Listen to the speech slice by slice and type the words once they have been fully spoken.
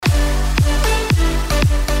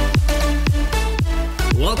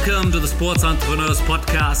Welcome to the Sports Entrepreneurs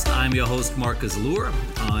Podcast. I'm your host, Marcus Luhr.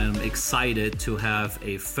 I'm excited to have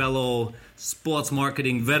a fellow sports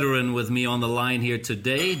marketing veteran with me on the line here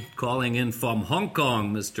today, calling in from Hong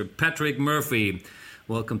Kong, Mr. Patrick Murphy.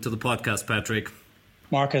 Welcome to the podcast, Patrick.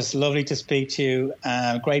 Marcus, lovely to speak to you.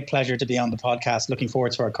 Great pleasure to be on the podcast. Looking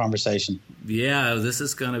forward to our conversation. Yeah, this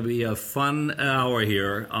is going to be a fun hour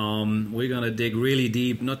here. We're going to dig really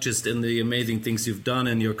deep, not just in the amazing things you've done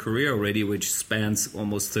in your career already, which spans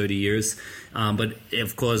almost 30 years, but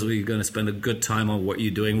of course we're going to spend a good time on what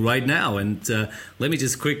you're doing right now. And let me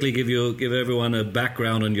just quickly give everyone a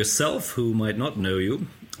background on yourself who might not know you,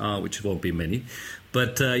 which won't be many.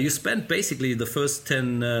 But you spent basically the first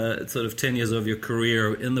 10 years of your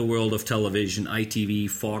career in the world of television, ITV,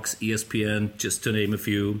 Fox, ESPN, just to name a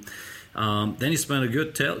few. Then you spent a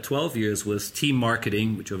good 12 years with team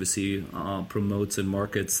marketing, which obviously promotes and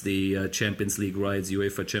markets the Champions League rights,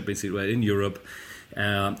 UEFA Champions League right in Europe.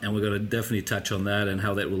 And we're going to definitely touch on that and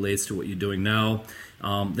how that relates to what you're doing now.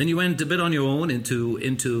 Then you went a bit on your own into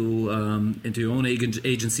your own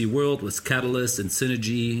agency world with Catalyst and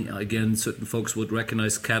Synergy. Again, certain folks would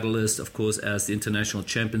recognize Catalyst, of course, as the International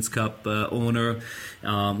Champions Cup owner.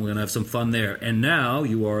 We're going to have some fun there. And now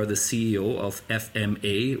you are the CEO of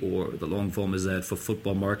FMA, or the long form is that for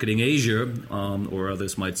Football Marketing Asia, or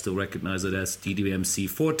others might still recognize it as DWMC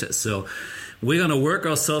Fortis. So we're going to work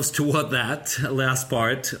ourselves toward that last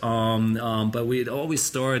part, but we'd always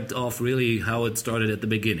start off really how it started at the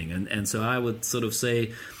beginning. And so I would sort of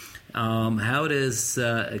say, how does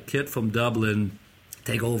a kid from Dublin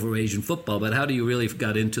take over Asian football? But how do you really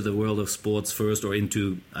got into the world of sports first, or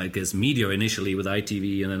into, I guess, media initially with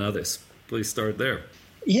ITV and then others? Please start there.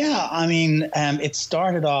 Yeah, I mean, it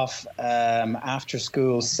started off after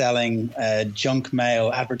school selling junk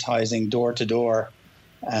mail advertising door to door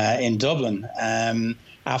in Dublin.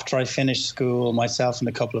 After I finished school, myself and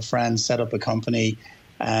a couple of friends set up a company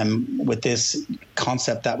with this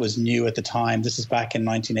concept that was new at the time. This is back in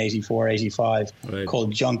 1984, 85, right,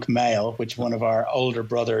 called junk mail, which one of our older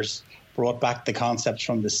brothers brought back the concept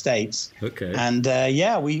from the States. Okay. And I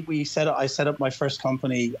set up my first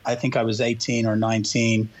company. I think I was 18 or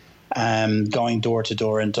 19, going door to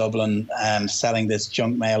door in Dublin, selling this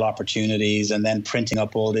junk mail opportunities, and then printing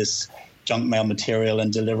up all this junk mail material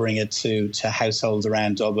and delivering it to households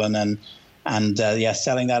around Dublin, and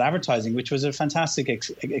selling that advertising, which was a fantastic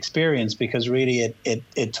experience, because really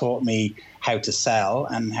it taught me how to sell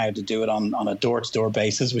and how to do it on a door-to-door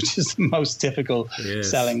basis, which is the most difficult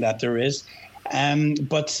selling that there is. I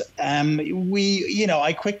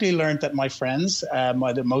quickly learned that my friends,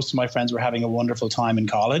 most of my friends were having a wonderful time in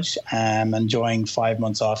college, enjoying 5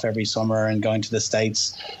 months off every summer and going to the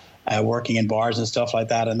States, working in bars and stuff like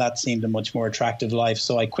that. And that seemed a much more attractive life.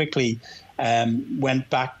 So I quickly went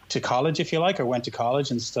back to college, if you like, or went to college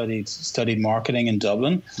and studied marketing in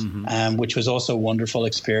Dublin, which was also a wonderful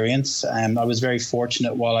experience. I was very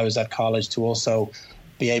fortunate while I was at college to also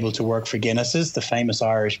be able to work for Guinness's, the famous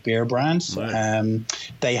Irish beer brand. Right.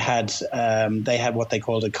 They had what they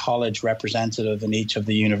called a college representative in each of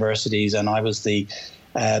the universities, and I was the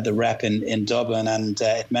rep in Dublin, and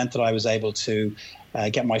it meant that I was able to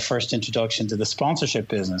get my first introduction to the sponsorship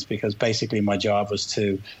business, because basically my job was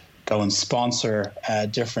to go and sponsor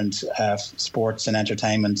different sports and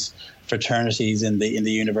entertainment fraternities in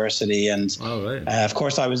the university. And of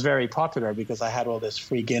course I was very popular because I had all this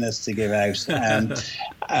free Guinness to give out.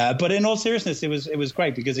 But in all seriousness, it was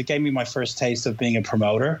great, because it gave me my first taste of being a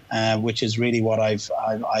promoter, which is really what I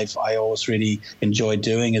always really enjoyed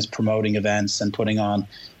doing, is promoting events and putting on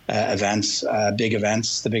events, big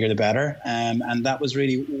events. The bigger the better, and that was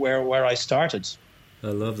really where I started. I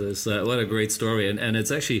love this. What a great story. And it's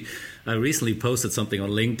actually, I recently posted something on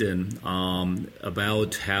LinkedIn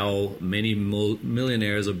about how many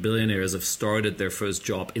millionaires or billionaires have started their first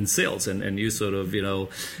job in sales. And you sort of,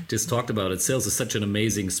 just talked about it. Sales is such an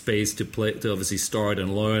amazing space to obviously start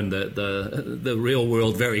and learn the real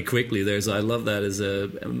world very quickly. I love that as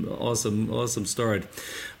an awesome start.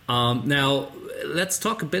 Now, let's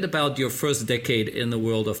talk a bit about your first decade in the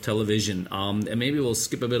world of television, and maybe we'll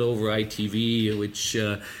skip a bit over ITV,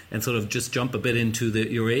 and sort of just jump a bit into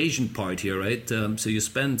your Asian part here, right? So you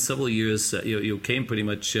spent several years. You came pretty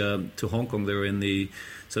much to Hong Kong there in the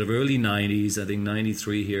sort of early '90s. I think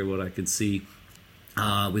 '93 here, what I can see,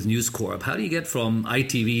 with News Corp. How do you get from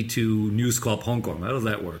ITV to News Corp Hong Kong? How does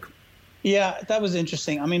that work? Yeah, that was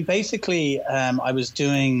interesting. I mean, basically, I was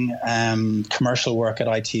doing commercial work at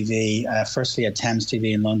ITV, firstly at Thames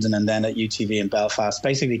TV in London and then at UTV in Belfast.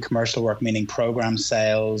 Basically, commercial work meaning program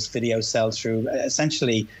sales, video sell through,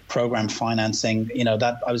 essentially program financing. You know,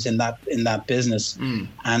 that I was in that business.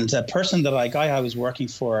 And a guy I was working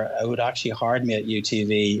for who had actually hired me at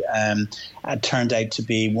UTV had turned out to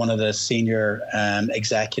be one of the senior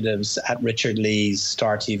executives at Richard Lee's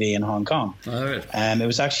Star TV in Hong Kong. All right. It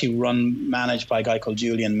was actually managed by a guy called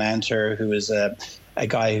Julian Mounter, who was a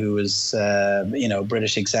guy who was,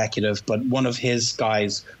 British executive. But one of his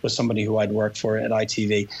guys was somebody who I'd worked for at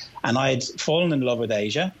ITV. And I'd fallen in love with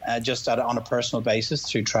Asia just on a personal basis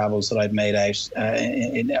through travels that I'd made out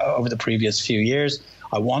over the previous few years.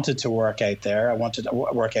 I wanted to work out there. I wanted to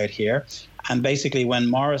work out here. And basically, when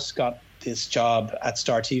Morris got this job at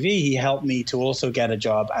Star TV, he helped me to also get a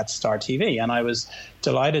job at Star TV, and I was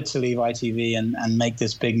delighted to leave ITV and make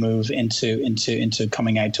this big move into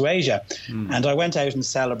coming out to Asia. And I went out and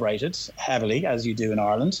celebrated heavily, as you do in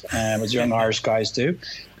Ireland, as young Irish guys do.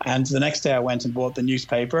 And the next day I went and bought the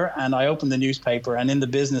newspaper, and I opened the newspaper, and in the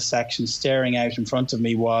business section, staring out in front of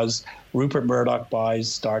me was Rupert Murdoch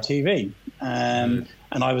buys Star TV.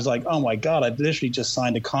 And I was like, oh my God, I'd literally just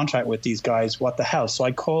signed a contract with these guys. What the hell? So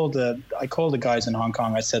I called the guys in Hong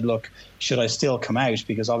Kong. I said, look, should I still come out?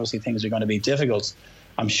 Because obviously things are going to be difficult,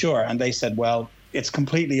 I'm sure. And they said, well, it's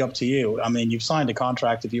completely up to you. I mean, you've signed a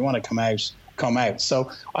contract. If you want to come out, come out.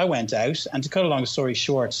 So I went out, and to cut a long story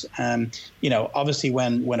short, obviously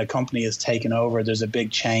when a company is taken over, there's a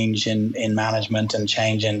big change in management and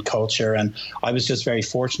change in culture. And I was just very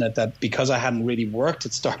fortunate that because I hadn't really worked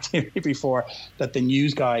at Star TV before, that the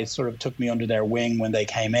news guys sort of took me under their wing when they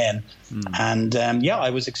came in. And I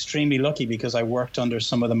was extremely lucky because I worked under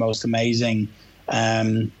some of the most amazing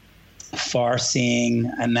far-seeing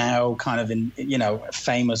and now kind of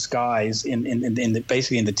famous guys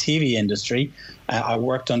basically in the TV industry. I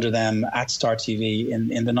worked under them at Star TV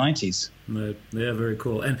in the 90s. Yeah, very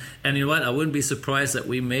cool. And you know what? I wouldn't be surprised that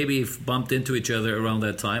we maybe bumped into each other around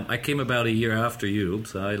that time. I came about a year after you,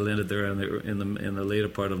 so I landed there in the later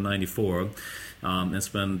part of '94. And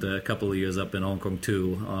spent a couple of years up in Hong Kong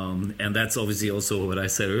too. And that's obviously also what I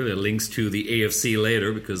said earlier, links to the AFC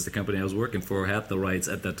later, because the company I was working for had the rights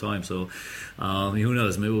at that time. So who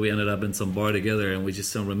knows, maybe we ended up in some bar together and we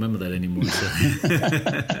just don't remember that anymore. So.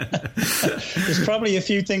 There's probably a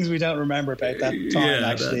few things we don't remember about that time,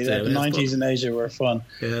 actually. The 90s in Asia were fun.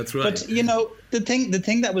 Yeah, that's right. But, the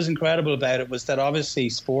thing that was incredible about it was that obviously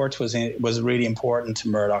sport was really important to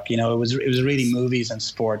Murdoch. It was really movies and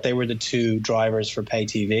sport. They were the two drivers for pay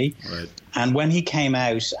TV. Right. And when he came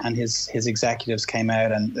out and his executives came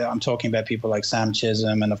out, and I'm talking about people like Sam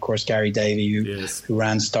Chisholm and of course Gary Davey, who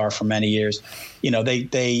ran Star for many years,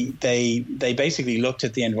 they basically looked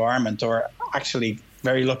at the environment, or actually,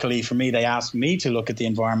 very luckily for me, they asked me to look at the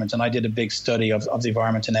environment, and I did a big study of the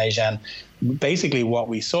environment in Asia. And basically what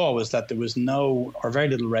we saw was that there was no or very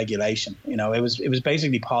little regulation. It was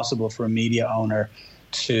basically possible for a media owner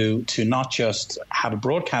to not just have a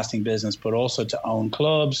broadcasting business, but also to own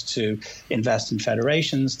clubs, to invest in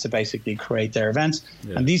federations, to basically create their events.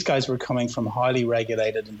 Yeah. And these guys were coming from highly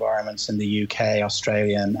regulated environments in the UK,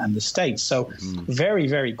 Australia, and the States. So very,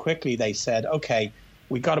 very quickly they said, okay,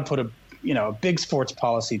 we got to put a big sports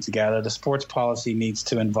policy together. The sports policy needs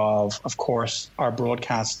to involve, of course, our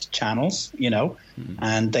broadcast channels,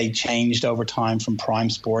 and they changed over time from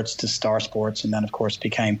Prime Sports to Star Sports, and then, of course,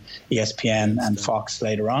 became ESPN and Fox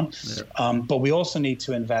later on. Yeah. But we also need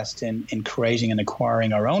to invest in creating and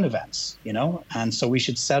acquiring our own events, and so we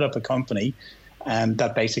should set up a company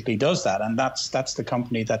that basically does that. And that's the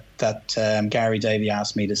company that Gary Davey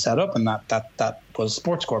asked me to set up, and that was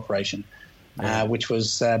Sports Corporation. Which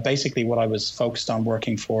was basically what I was focused on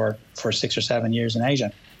working for 6 or 7 years in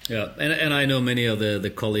Asia. Yeah, and I know many of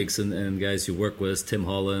the colleagues and guys you work with, Tim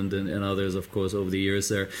Holland and others, of course, over the years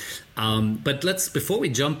there. But before we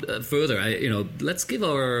jump further, let's give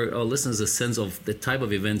our listeners a sense of the type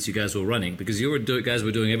of events you guys were running, because guys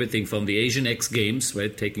were doing everything from the Asian X Games,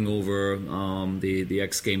 right, taking over the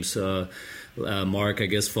X Games. Mark, I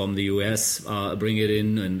guess, from the US, bring it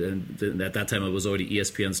in, and at that time it was already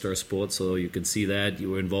ESPN Star Sports, so you can see that.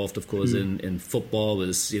 You were involved, of course, in football,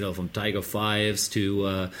 was from Tiger Fives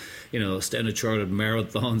to Standard Chartered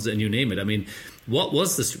marathons, and you name it. I mean, what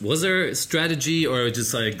was this? Was there a strategy, or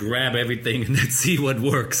just like grab everything and let's see what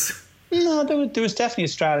works? No, there was definitely a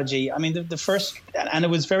strategy. I mean, the first, and it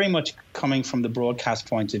was very much coming from the broadcast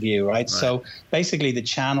point of view, right? So basically, the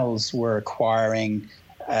channels were acquiring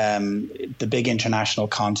the big international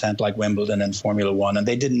content like Wimbledon and Formula One, and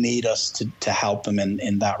they didn't need us to help them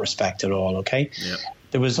in that respect at all, okay? Yep.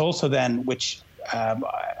 There was also then, which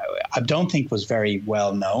I don't think was very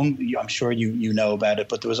well known. I'm sure you know about it,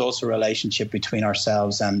 but there was also a relationship between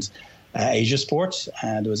ourselves and Asia Sport,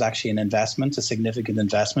 and there was actually a significant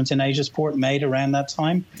investment in Asia Sport made around that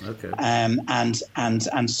time. Okay.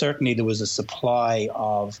 And certainly there was a supply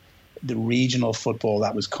of the regional football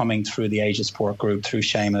that was coming through the Asia Sport Group, through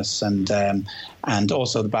Seamus, and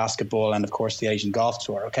also the basketball, and of course the Asian Golf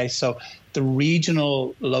Tour. Okay, so the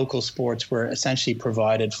regional local sports were essentially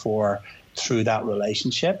provided for through that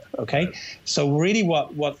relationship. Okay, so really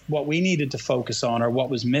what we needed to focus on, or what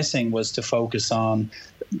was missing, was to focus on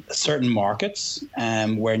certain markets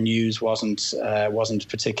where news wasn't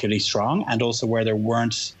particularly strong, and also where there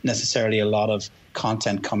weren't necessarily a lot of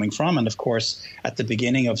content coming from. And of course, at the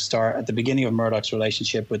beginning of Murdoch's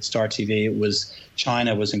relationship with Star TV,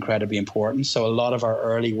 China was incredibly important. So a lot of our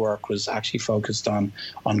early work was actually focused on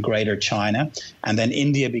Greater China, and then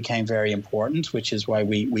India became very important, which is why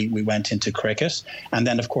we went into cricket. And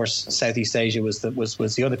then of course Southeast Asia was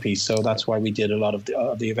the other piece. So that's why we did a lot of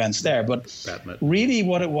the events there. But really,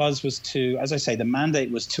 what it was to, as I say, the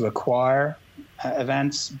mandate was to acquire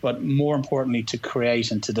events, but more importantly to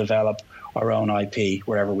create and to develop our own IP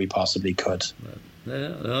wherever we possibly could.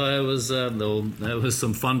 It was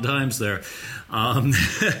some fun times there.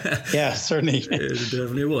 Yeah, certainly. It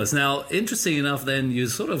definitely was. Now, interesting enough, then you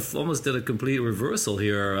sort of almost did a complete reversal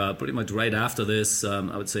here, pretty much right after this.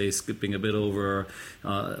 I would say skipping a bit over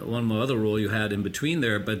one more other role you had in between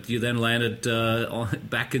there, but you then landed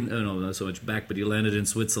not so much back, but you landed in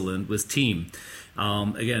Switzerland with Team.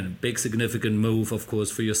 Again, big significant move, of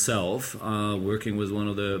course, for yourself, working with one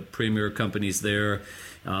of the premier companies there,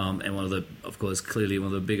 and clearly one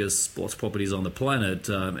of the biggest sports properties on the planet.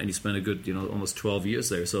 And you spent a good, almost 12 years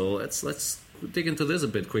there. So let's dig into this a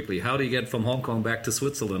bit quickly. How do you get from Hong Kong back to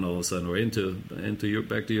Switzerland all of a sudden, or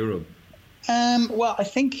back to Europe? Well, I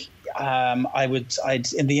think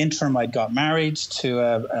in the interim, I'd got married to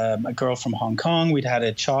a girl from Hong Kong. We'd had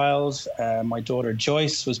a child. My daughter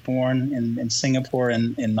Joyce was born in Singapore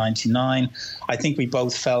in 1999. I think we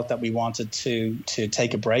both felt that we wanted to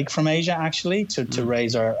take a break from Asia, actually, to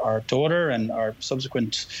raise our daughter and our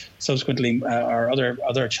subsequently our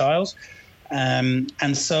other child.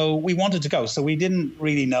 And so we wanted to go. So we didn't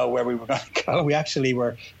really know where we were going to go. We actually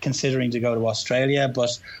were considering to go to Australia,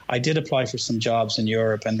 but I did apply for some jobs in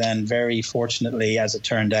Europe. And then very fortunately, as it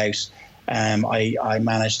turned out, I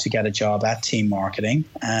managed to get a job at Team Marketing.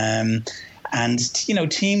 And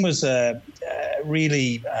Team was a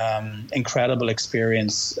really incredible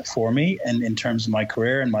experience for me in terms of my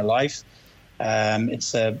career and my life. It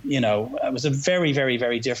was a very, very,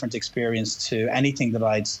 very different experience to anything that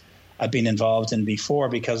I'd been involved in before,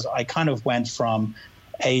 because I kind of went from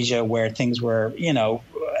Asia, where things were,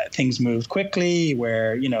 things moved quickly,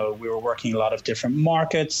 where, we were working a lot of different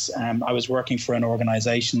markets. I was working for an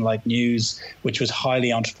organization like News, which was highly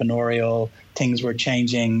entrepreneurial. Things were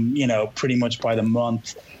changing, pretty much by the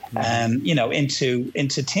month,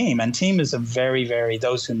 into Team. And Team is a very, very,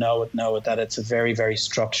 those who know it, that it's a very, very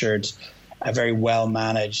structured, a very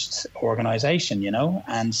well-managed organization,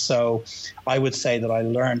 And so I would say that I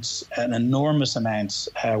learned an enormous amount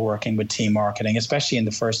working with Team Marketing, especially in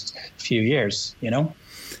the first few years,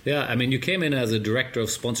 Yeah, I mean, you came in as a director of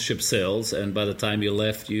sponsorship sales, and by the time you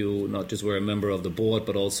left, you not just were a member of the board,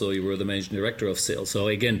 but also you were the managing director of sales. So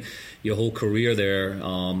again, your whole career there,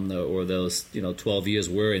 or those 12 years,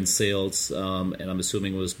 were in sales, and I'm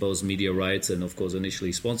assuming it was both media rights and, of course,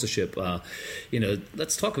 initially sponsorship.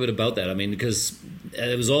 Let's talk a bit about that. I mean, because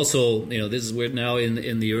it was also, we're now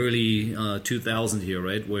in the early 2000s here,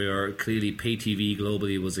 right, where clearly pay TV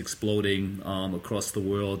globally was exploding across the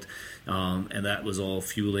world. And that was all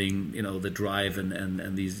fueling, the drive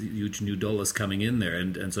and these huge new dollars coming in there.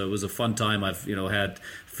 And so it was a fun time. I've, had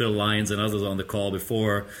Phil Lyons and others on the call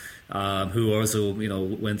before, who also,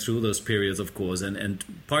 went through those periods, of course. And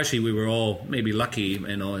partially we were all maybe lucky,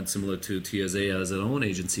 and similar to TSA as an own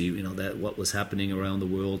agency, that what was happening around the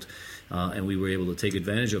world, and we were able to take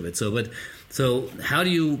advantage of it. So how do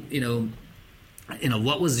you,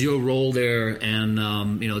 what was your role there? And,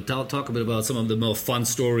 talk a bit about some of the more fun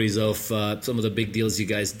stories of some of the big deals you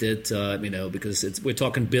guys did, because we're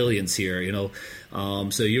talking billions here,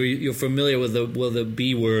 So you're familiar with the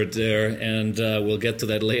B word there, and we'll get to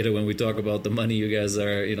that later when we talk about the money you guys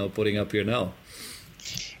are, putting up here now.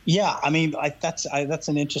 Yeah, I mean, that's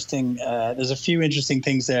an interesting. There's a few interesting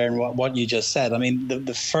things there in what you just said. I mean,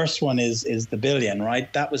 the first one is the billion,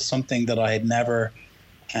 right? That was something that I had never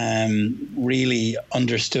really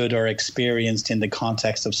understood or experienced in the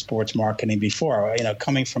context of sports marketing before.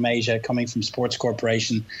 Coming from Asia, coming from Sports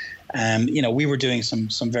Corporation, we were doing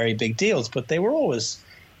some very big deals, but they were always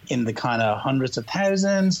in the kind of hundreds of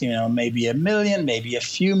thousands, maybe $1 million, maybe a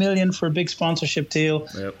few million for a big sponsorship deal.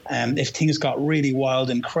 Yep. If things got really wild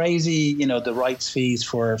and crazy, the rights fees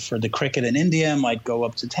for the cricket in India might go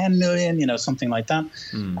up to 10 million, something like that.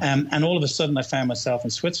 And all of a sudden I found myself in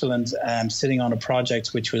Switzerland sitting on a project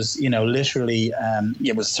which was, literally,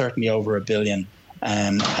 it was certainly over $1 billion.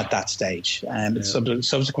 At that stage,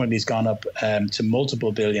 subsequently has gone up to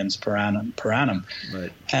multiple billions per annum.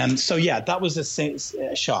 Right. So that was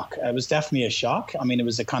a shock. It was definitely a shock. I mean, it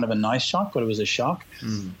was a kind of a nice shock, but it was a shock.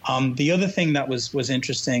 The other thing that was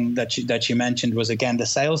interesting that you mentioned was, again, the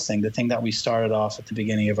sales thing. The thing that we started off at the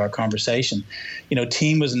beginning of our conversation.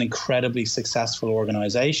 Team was an incredibly successful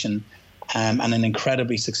organization. And an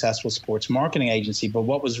incredibly successful sports marketing agency. But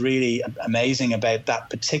what was really amazing about that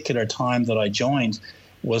particular time that I joined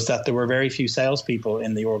was that there were very few salespeople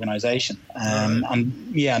in the organization. And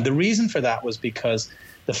the reason for that was because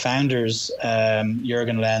the founders,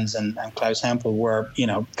 Jürgen Lenz and Klaus Hempel, were,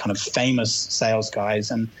 kind of famous sales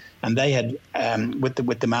guys. And they had,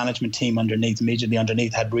 with the management team immediately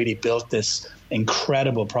underneath, had really built this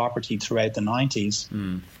incredible property throughout the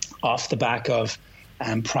 90s off the back of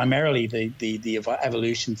primarily the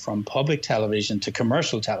evolution from public television to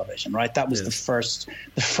commercial television, right? That was the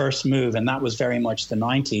first move, and that was very much the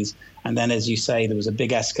 90s. And then, as you say, there was a big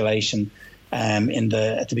escalation at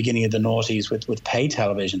the beginning of the noughties with paid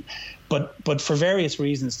television. But for various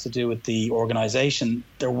reasons to do with the organization,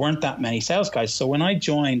 there weren't that many sales guys. So when I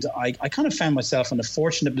joined, I kind of found myself in a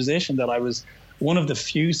fortunate position that I was one of the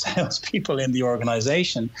few salespeople in the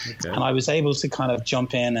organization, and I was able to kind of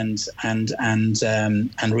jump in and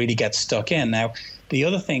really get stuck in. Now, the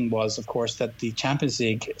other thing was, of course, that the Champions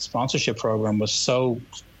League sponsorship program was so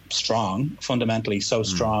strong, fundamentally so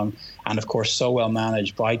strong, and of course so well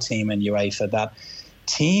managed by Team and UEFA that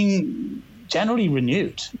Team generally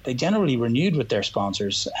renewed. They generally renewed with their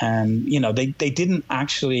sponsors, and they didn't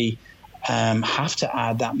actually have to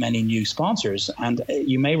add that many new sponsors. And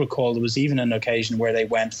you may recall there was even an occasion where they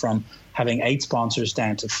went from having 8 sponsors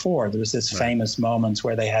down to 4. There was this famous moment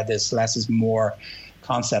where they had this less is more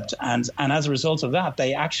concept. And as a result of that,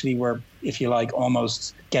 they actually were, if you like,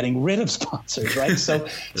 almost getting rid of sponsors, right? So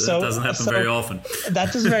that doesn't happen very often.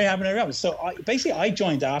 That doesn't happen very often. So I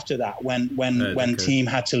joined after that when Team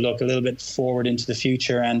had to look a little bit forward into the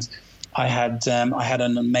future. And I had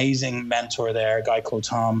an amazing mentor there, a guy called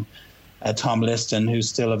Tom Liston, who's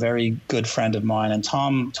still a very good friend of mine. And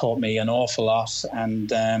Tom taught me an awful lot,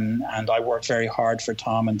 and I worked very hard for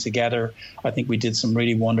Tom. And together, I think we did some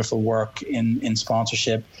really wonderful work in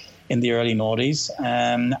sponsorship in the early noughties.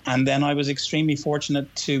 And then I was extremely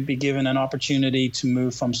fortunate to be given an opportunity to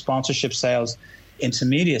move from sponsorship sales into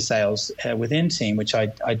media sales within Team, which I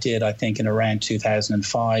did, I think, in around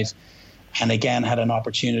 2005. And again, had an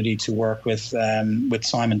opportunity to work with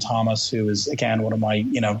Simon Thomas, who is again one of my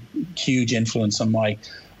huge influence on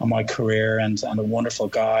my career and a wonderful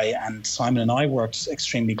guy. And Simon and I worked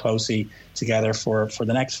extremely closely together for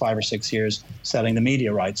the next 5 or 6 years, selling the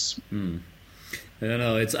media rights. I don't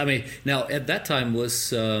know. Now at that time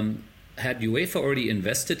had UEFA already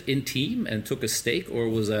invested in Team and took a stake, or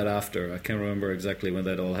was that after? I can't remember exactly when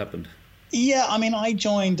that all happened. Yeah, I mean, I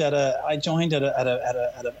joined at a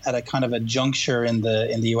kind of a juncture in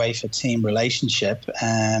the UEFA Team relationship.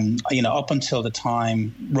 Up until the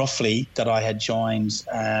time roughly that I had joined,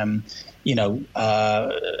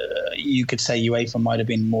 you could say UEFA might have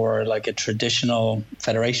been more like a traditional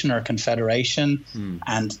federation or confederation,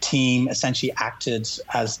 and Team essentially acted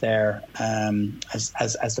as their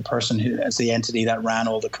as the person as the entity that ran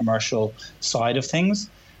all the commercial side of things.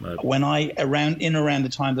 When around the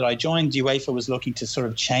time that I joined, UEFA was looking to sort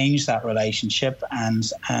of change that relationship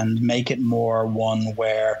and make it more one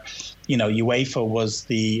where, UEFA was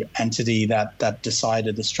the entity that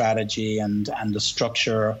decided the strategy and the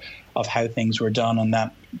structure of how things were done, and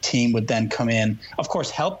that Team would then come in, of course,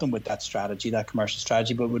 help them with that strategy, that commercial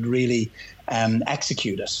strategy, but would really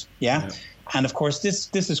execute it. Yeah. And of course, this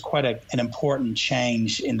is quite an important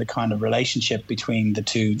change in the kind of relationship between the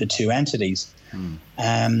two entities.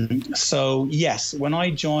 So yes, when I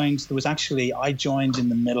joined, I joined in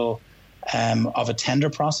the middle of a tender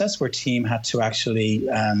process where Team had to actually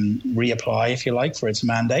reapply, if you like, for its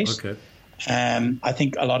mandate. Okay. I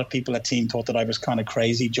think a lot of people at Team thought that I was kind of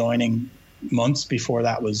crazy joining months before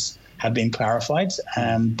that had been clarified,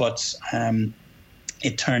 but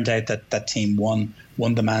it turned out that Team won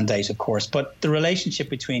the mandate, of course. But the relationship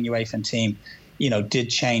between UEFA and Team, did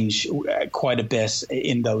change quite a bit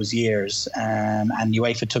in those years, and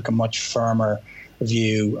UEFA took a much firmer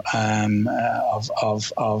view of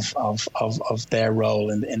their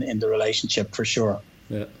role in the relationship, for sure.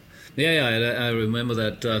 Yeah. Yeah, I remember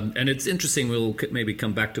that. And it's interesting, we'll maybe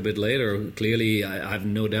come back to a bit later. Clearly, I have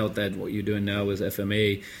no doubt that what you're doing now with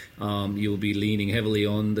FMA, you'll be leaning heavily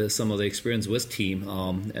on some of the experience with team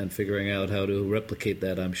and figuring out how to replicate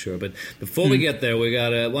that, I'm sure. But before we get there, we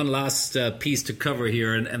got one last piece to cover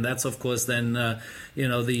here, and that's, of course, then,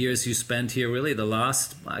 the years you spent here, really the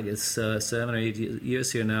last, I guess, 7 or 8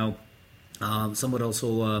 years here now. Somewhat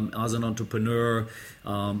also as an entrepreneur,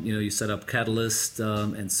 you set up Catalyst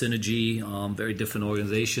and Synergy, very different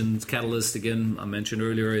organizations. Catalyst, again, I mentioned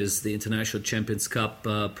earlier, is the International Champions Cup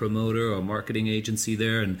promoter or marketing agency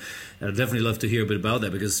there, and I'd definitely love to hear a bit about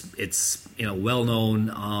that because it's well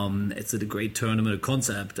known. It's a great tournament, a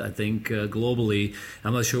concept, I think, globally.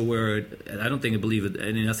 I'm not sure where. I don't think I believe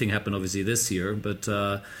it. Nothing happened obviously this year, but.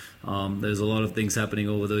 There's a lot of things happening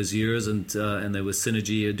over those years, and there was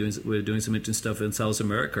Synergy. We're doing some interesting stuff in South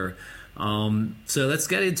America. So let's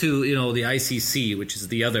get into the ICC, which is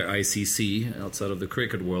the other ICC outside of the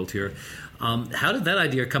cricket world here. How did that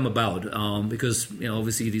idea come about? Because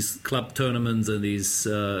obviously these club tournaments and these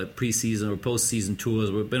pre-season or post-season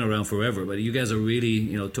tours have been around forever, but you guys are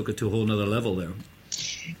really took it to a whole nother level there.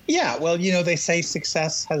 Yeah, well, they say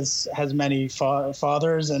success has many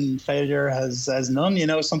fathers and failure has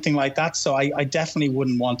none, something like that. So I definitely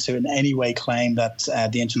wouldn't want to in any way claim that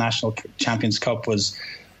the International Champions Cup was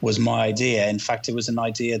my idea. In fact, it was an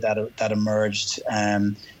idea that emerged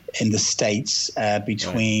in the States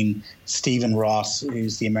between Stephen Ross,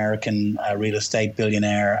 who's the American real estate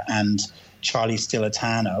billionaire, and Charlie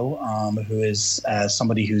Stilitano, who is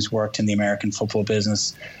somebody who's worked in the American football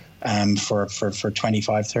business for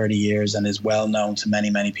 25, 30 years and is well known to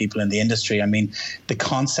many, many people in the industry. I mean, the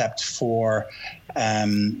concept for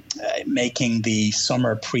making the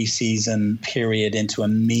summer preseason period into a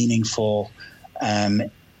meaningful,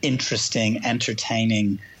 interesting,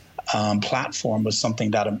 entertaining platform was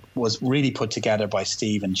something that was really put together by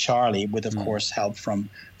Steve and Charlie, with, of course, help from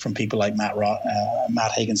people like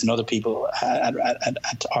Matt Higgins and other people at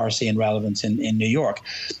RC and Relevance in New York.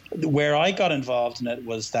 Where I got involved in it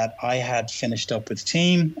was that I had finished up with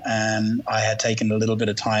team and I had taken a little bit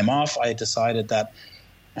of time off. I had decided that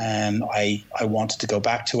I wanted to go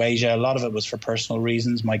back to Asia. A lot of it was for personal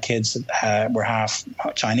reasons. My kids were half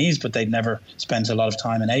Chinese, but they'd never spent a lot of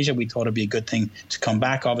time in Asia. We thought it'd be a good thing to come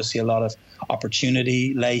back. Obviously, a lot of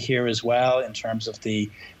opportunity lay here as well in terms of the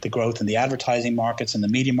growth in the advertising markets and the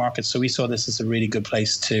media markets. So we saw this as a really good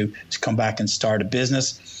place to come back and start a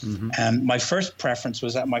business. And my first preference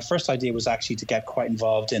was that my first idea was actually to get quite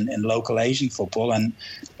involved in local Asian football, and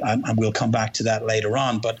we'll come back to that later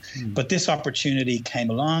on. But this opportunity came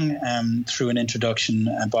along through an introduction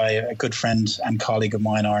by a good friend and colleague of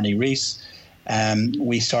mine, Arnie Rees.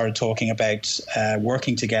 We started talking about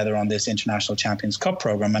working together on this International Champions Cup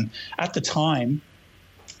program. And at the time,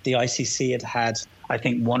 the ICC had, I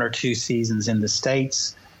think, 1 or 2 seasons in the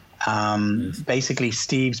States. Basically,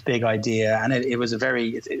 Steve's big idea, and it was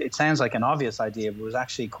it sounds like an obvious idea, but it was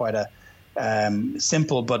actually quite a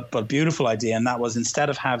simple but beautiful idea. And that was, instead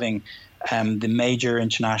of having the major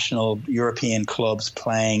international European clubs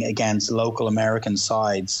playing against local American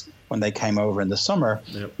sides when they came over in the summer,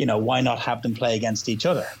 why not have them play against each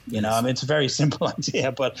other? I mean, it's a very simple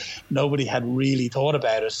idea, but nobody had really thought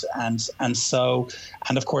about it.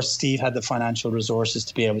 And of course, Steve had the financial resources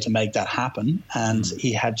to be able to make that happen. And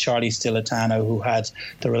he had Charlie Stilitano, who had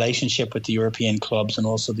the relationship with the European clubs and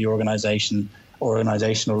also the organizational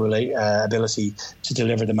ability to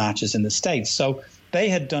deliver the matches in the States. So they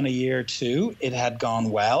had done a year or two. It had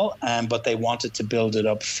gone well, but they wanted to build it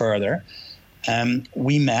up further.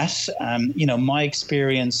 We met. My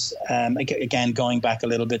experience, again, going back a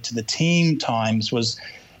little bit to the team times, was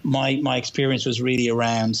my experience was really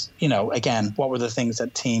around, again, what were the things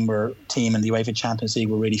that team and the UEFA Champions League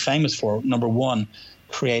were really famous for? Number one,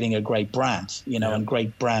 creating a great brand, and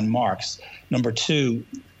great brand marks. Number two,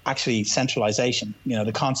 actually centralization,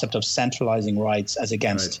 the concept of centralizing rights as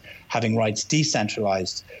against having rights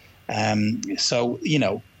decentralized. So,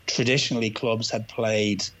 traditionally clubs had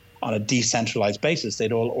played on a decentralized basis.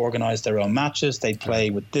 They'd all organize their own matches. They'd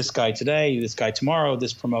play with this guy today, this guy tomorrow,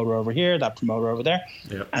 this promoter over here, that promoter over there.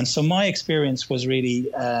 Yep. And so my experience was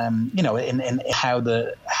really, in how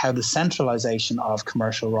the centralization of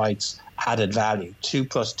commercial rights added value. 2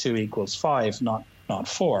 + 2 = 5, not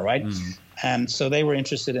 4, right? And so they were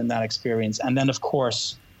interested in that experience. And then, of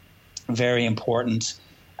course, very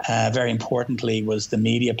importantly was the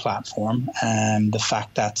media platform, and the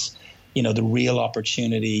fact that the real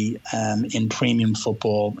opportunity in premium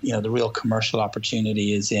football, the real commercial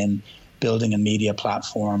opportunity is in building a media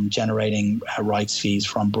platform, generating rights fees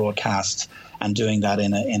from broadcast, and doing that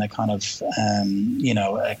in a kind of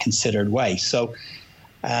a considered way. So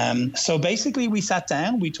basically, we sat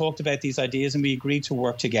down, we talked about these ideas, and we agreed to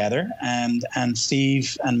work together. And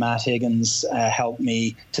Steve and Matt Higgins helped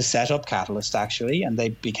me to set up Catalyst, actually, and they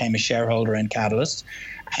became a shareholder in Catalyst.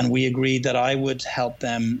 And we agreed that I would help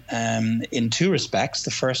them in two respects.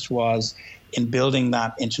 The first was in building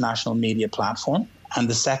that international media platform. And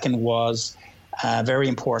the second was, very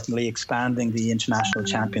importantly, expanding the International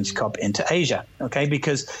Champions Cup into Asia. Okay,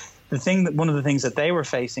 because one of the things that they were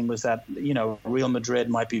facing was that, Real Madrid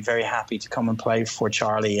might be very happy to come and play for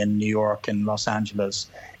Charlie in New York and Los Angeles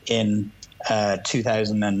in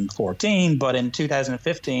 2014. But in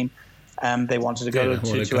 2015, they wanted to go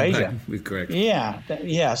to Asia. Correct.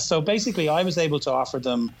 Yeah. So basically, I was able to offer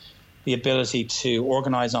them the ability to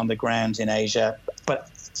organize on the ground in Asia, but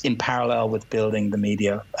in parallel with building the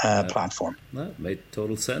media platform. That made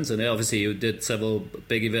total sense. And obviously you did several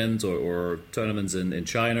big events or tournaments in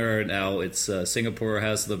China. Now it's Singapore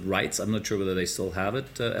has the rights. I'm not sure whether they still have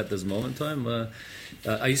it at this moment in time.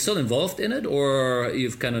 Are you still involved in it, or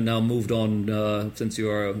you've kind of now moved on since you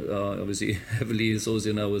are obviously heavily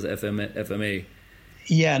associated now with FMA?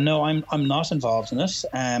 Yeah, no, I'm not involved in it.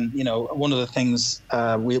 One of the things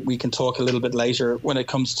we can talk a little bit later when it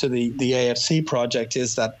comes to the AFC project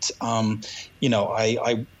is that I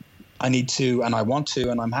need to, and I want to,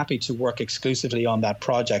 and I'm happy to work exclusively on that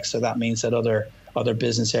project. So that means that other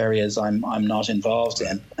business areas I'm not involved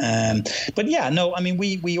in. But yeah, no, I mean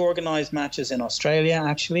we organised matches in Australia.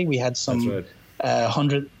 Actually, we had some. That's right.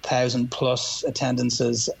 100,000 plus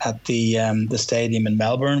attendances at the stadium in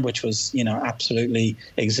Melbourne, which was absolutely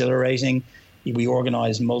exhilarating. We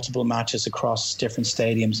organised multiple matches across different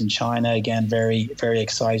stadiums in China. Again, very, very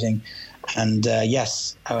exciting. And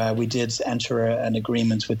yes, we did enter an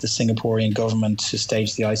agreement with the Singaporean government to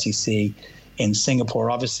stage the ICC in Singapore.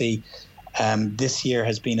 Obviously, this year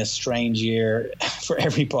has been a strange year for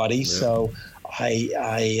everybody. Yeah. So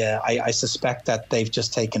I suspect that they've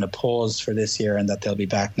just taken a pause for this year and that they'll be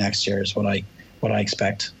back next year is what I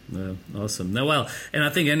expect. Yeah, awesome. Now, well, and I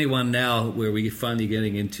think anyone now where we're finally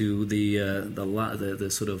getting into the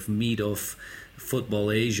sort of meat of football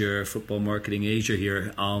Asia, football marketing Asia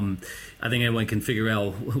here, I think anyone can figure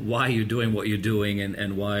out why you're doing what you're doing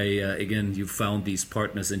and why, again, you found these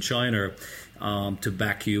partners in China to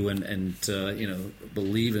back you and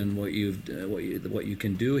believe in what you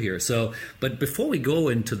can do here. So, but before we go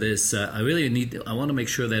into this, I want to make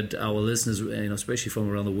sure that our listeners, especially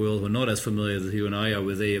from around the world who are not as familiar as you and I are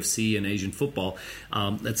with AFC and Asian football,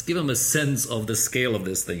 let's give them a sense of the scale of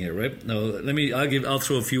this thing here, right? Now, I'll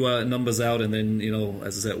throw a few numbers out, and then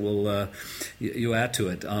as I said, we'll you add to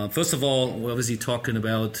it. First of all, we're obviously talking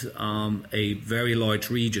about a very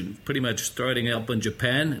large region, pretty much starting up in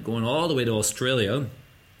Japan, going all the way to Australia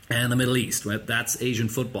and the Middle East, right? That's Asian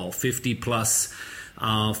football. 50 plus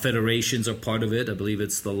federations are part of it. I believe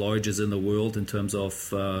it's the largest in the world in terms of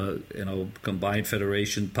combined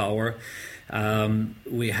federation power.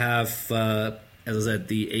 We have, as I said,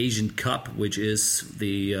 the Asian Cup, which is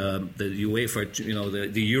the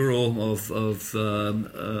UEFA, the Euro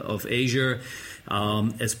of Asia.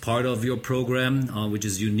 As part of your program, which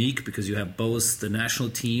is unique because you have both the national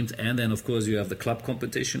teams and then, of course, you have the club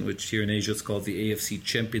competition, which here in Asia is called the AFC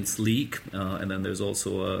Champions League. And then there's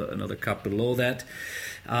also another cup below that.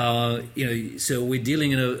 So we're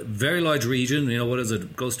dealing in a very large region. What is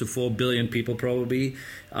it? Close to 4 billion people probably.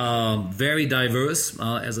 Very diverse.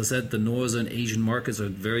 As I said, the northern Asian markets are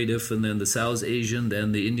very different than the South Asian,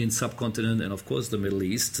 than the Indian subcontinent, and of course the Middle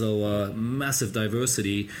East. So massive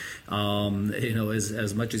diversity,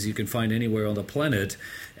 as much as you can find anywhere on the planet.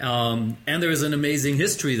 And there is an amazing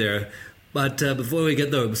history there. But before we get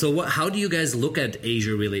there, so how do you guys look at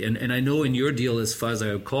Asia really? And I know in your deal, as far as I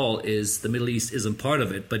recall, is the Middle East isn't part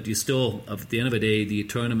of it, but you still, at the end of the day, the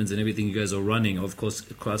tournaments and everything you guys are running, of course,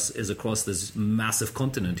 across this massive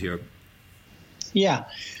continent here. Yeah.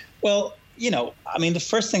 Well, the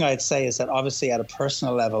first thing I'd say is that obviously at a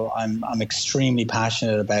personal level, I'm extremely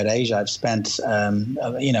passionate about Asia. I've spent,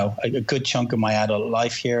 a good chunk of my adult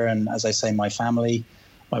life here. And as I say, my family,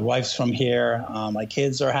 my wife's from here. My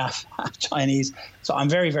kids are half Chinese. So I'm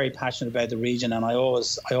very, very passionate about the region. And I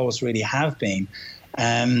always really have been.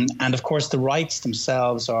 And of course, the rights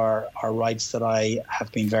themselves are rights that I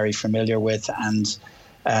have been very familiar with. And,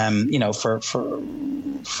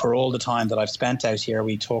 for all the time that I've spent out here,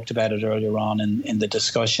 we talked about it earlier on in the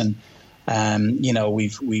discussion. I'm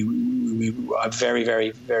very,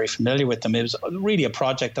 very, very familiar with them. It was really a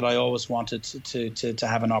project that I always wanted to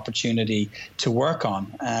have an opportunity to work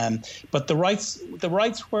on. But the rights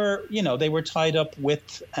were, they were tied up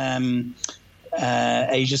with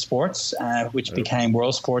Asia Sports, which became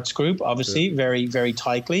World Sports Group, obviously, very, very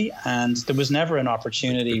tightly. And there was never an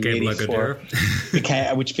opportunity really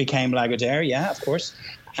which became Lagardère, yeah, of course.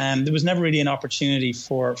 There was never really an opportunity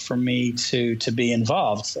for me to be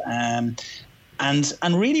involved. And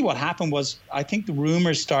really what happened was, I think the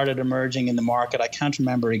rumors started emerging in the market. I can't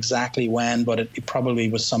remember exactly when, but it probably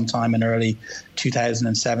was sometime in early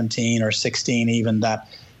 2017 or 16 even, that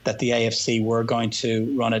the AFC were going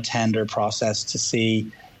to run a tender process to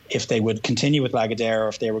see if they would continue with Lagardère or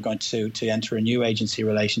if they were going to enter a new agency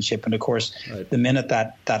relationship. And of course, the minute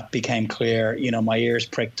that became clear, my ears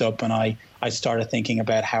pricked up, and I started thinking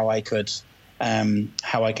about how I could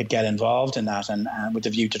get involved in that, and with the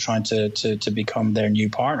view to trying to become their new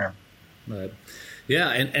partner. Right. Yeah,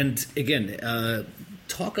 and again,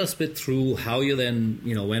 talk us a bit through how you then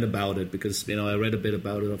went about it, because I read a bit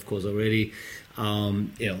about it, of course, already.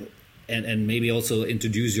 And maybe also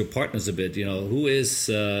introduce your partners a bit. Who is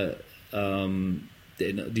DDMC?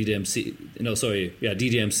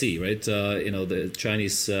 DDMC, right? The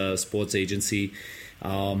Chinese sports agency.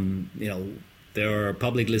 They're a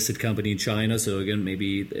public listed company in China, so again,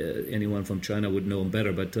 maybe anyone from China would know them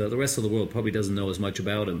better, but the rest of the world probably doesn't know as much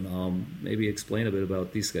about them. Maybe explain a bit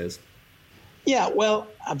about these guys. Yeah, well,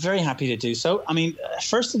 I'm very happy to do so. I mean,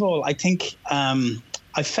 first of all, I think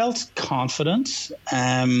I felt confident.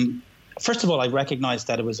 First of all, I recognized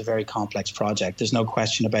that it was a very complex project. There's no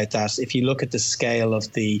question about that. If you look at the scale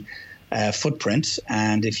of the footprint,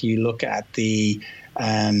 and if you look at the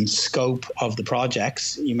scope of the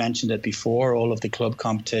projects, you mentioned it before, all of the club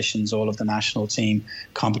competitions, all of the national team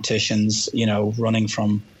competitions, running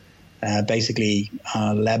from basically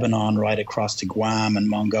Lebanon right across to Guam and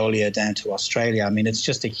Mongolia down to Australia. I mean, it's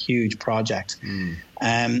just a huge project.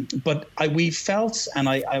 But we felt, and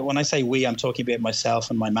I when I say we, I'm talking about myself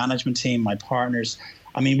and my management team, my partners.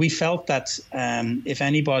 I mean, we felt that if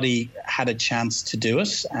anybody had a chance to do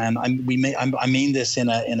it, and I mean this in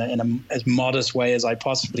a as modest way as I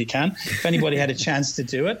possibly can. If anybody had a chance to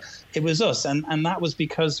do it, it was us, and that was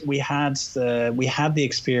because we had the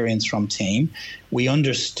experience from team. We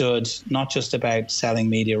understood not just about selling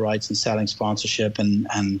media rights and selling sponsorship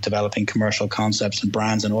and developing commercial concepts and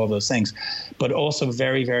brands and all those things, but also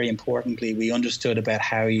very, very importantly, we understood about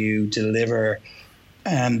how you deliver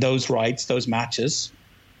those rights, those matches,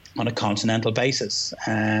 on a continental basis.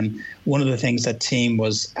 One of the things that team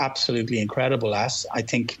was absolutely incredible at, I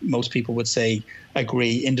think most people would say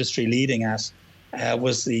agree, industry leading at,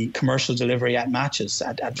 was the commercial delivery at matches,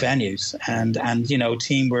 at venues. And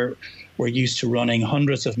team were used to running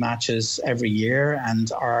hundreds of matches every year,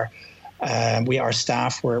 and our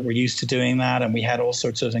staff were used to doing that, and we had all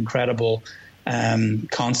sorts of incredible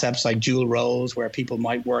concepts like dual roles, where people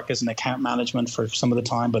might work as an account management for some of the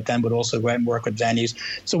time, but then would also go out and work with venues.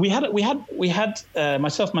 So we had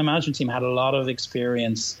myself and my management team had a lot of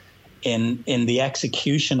experience in the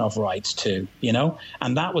execution of rights too,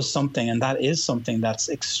 and that was something, and that is something that's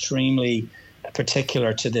extremely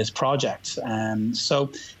particular to this project.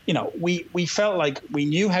 So we felt like we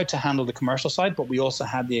knew how to handle the commercial side, but we also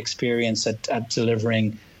had the experience at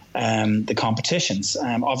delivering the competitions.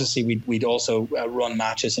 Obviously, we'd also run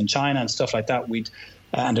matches in China and stuff like that.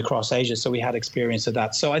 And across Asia, so we had experience of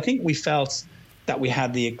that. So I think we felt that we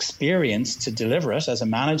had the experience to deliver it as a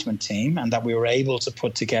management team, and that we were able to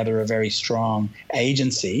put together a very strong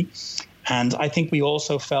agency. And I think we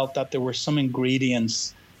also felt that there were some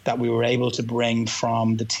ingredients that we were able to bring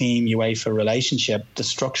from the team UEFA relationship, the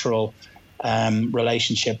structural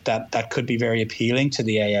relationship that could be very appealing to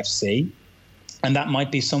the AFC. And that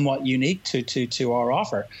might be somewhat unique to our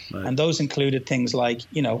offer. Right. And those included things like,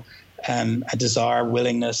 a desire,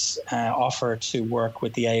 willingness, offer to work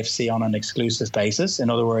with the AFC on an exclusive basis. In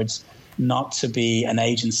other words, not to be an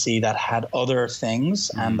agency that had other things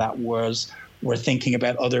and that were thinking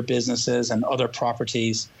about other businesses and other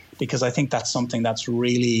properties, because I think that's something that's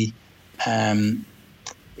really,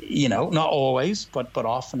 not always, but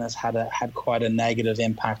often has had quite a negative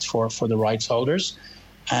impact for the rights holders.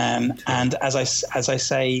 And as I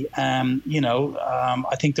say,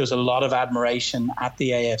 I think there's a lot of admiration at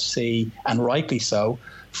the AFC, and rightly so,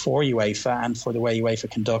 for UEFA and for the way UEFA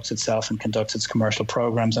conducts itself and conducts its commercial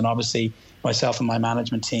programs. And obviously, myself and my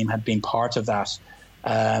management team had been part of that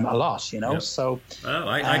a lot, Yep. So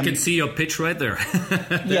I can see your pitch right there.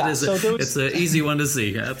 It's an easy one to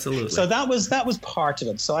see. Absolutely. So that was part of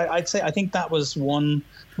it. So I think that was one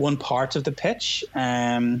part of the pitch.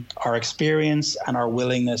 Our experience and our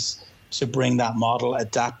willingness to bring that model,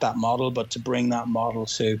 adapt that model, but to bring that model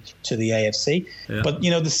to the AFC. Yeah. But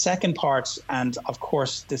the second part, and of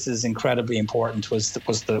course this is incredibly important, was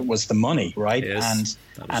the money, right? Yes,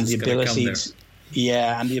 and the ability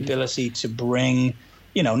and the ability to bring,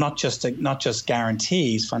 not just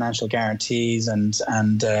guarantees, financial guarantees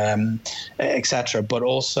and etc., but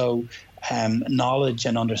also knowledge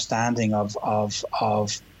and understanding of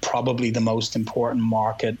probably the most important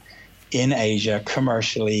market in Asia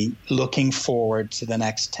commercially, looking forward to the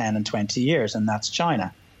next 10 and 20 years, and that's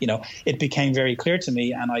China. It became very clear to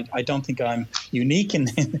me, and I don't think I'm unique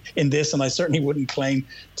in this, and I certainly wouldn't claim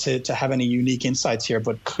to have any unique insights here,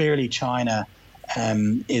 but clearly China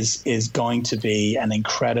is going to be an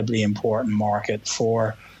incredibly important market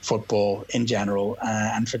for football in general,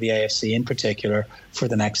 and for the AFC in particular, for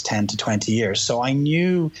the next 10 to 20 years. So I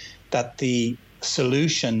knew that the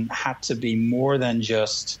solution had to be more than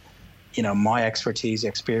just my expertise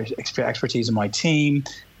of my team,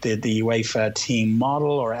 the UEFA team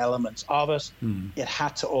model or elements of it. It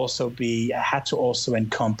had to also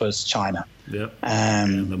encompass China. Yep.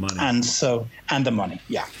 And the money. And the money.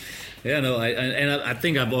 Yeah. Yeah, no, I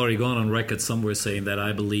think I've already gone on record somewhere saying that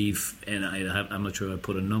I believe, and I'm not sure I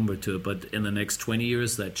put a number to it, but in the next 20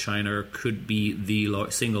 years that China could be the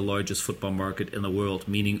single largest football market in the world,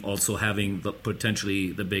 meaning also having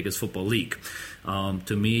potentially the biggest football league.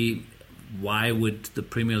 To me, why would the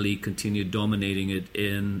Premier League continue dominating it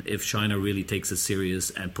if China really takes it serious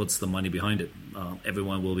and puts the money behind it?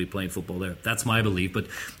 Everyone will be playing football there. That's my belief, but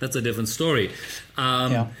that's a different story.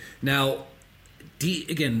 Now,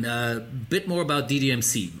 a bit more about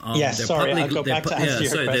DDMC. I'll go back to answer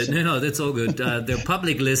your question. No, that's all good. They're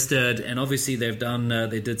public listed, and obviously they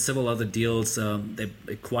did several other deals. They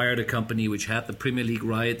acquired a company which had the Premier League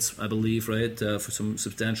rights, I believe, right, for some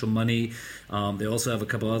substantial money. They also have a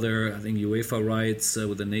couple other, I think, UEFA rights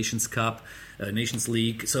with the Nations Cup, Nations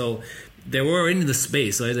League. So they were in the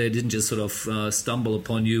space, right? They didn't just sort of stumble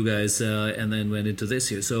upon you guys and then went into this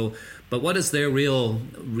here. So, but what is their real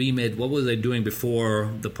remit? What were they doing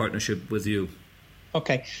before the partnership with you?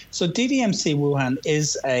 Okay, so DDMC Wuhan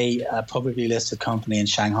is a publicly listed company in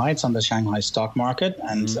Shanghai. It's on the Shanghai stock market,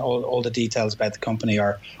 and all the details about the company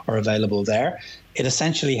are available there. It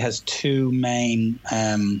essentially has two main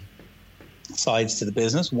sides to the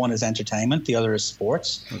business. One is entertainment, the other is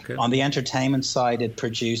sports. Okay. On the entertainment side, it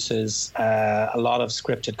produces a lot of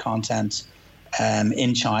scripted content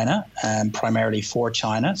in China, primarily for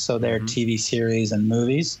China. So they're TV series and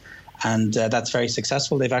movies, and that's very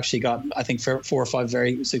successful. They've actually got, I think, 4 or 5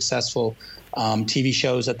 very successful TV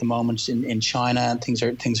shows at the moment in China, and things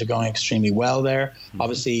are going extremely well there.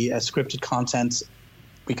 Obviously, scripted content,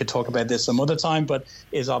 we could talk about this some other time, but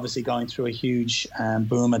is obviously going through a huge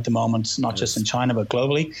boom at the moment, not just in China, but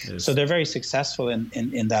globally. So they're very successful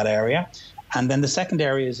in that area. And then the second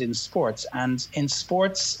area is in sports. And in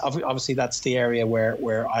sports, obviously that's the area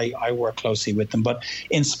where I work closely with them. But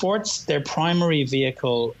in sports, their primary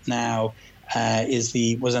vehicle now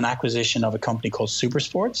was an acquisition of a company called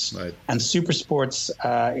Supersports. Right. And Supersports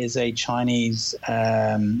is a Chinese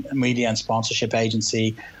media and sponsorship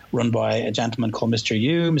agency run by a gentleman called Mr.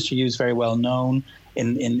 Yu. Mr. Yu is very well known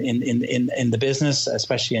in the business,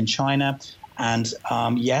 especially in China. And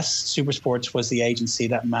yes, Supersports was the agency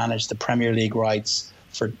that managed the Premier League rights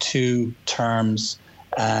for 2 terms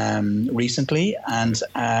recently, and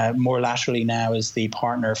more laterally now is the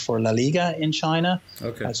partner for La Liga in China.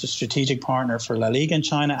 Okay. It's a strategic partner for La Liga in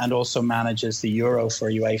China, and also manages the Euro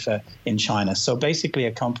for UEFA in China. So basically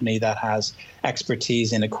a company that has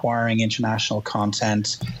expertise in acquiring international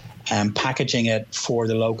content, packaging it for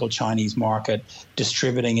the local Chinese market,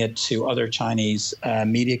 distributing it to other Chinese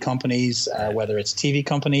media companies, whether it's TV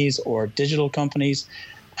companies or digital companies,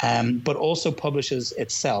 but also publishes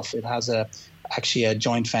itself. It has actually a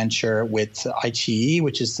joint venture with iQIYI,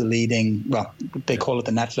 which is the leading, they call it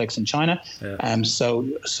the Netflix in China. Yeah. So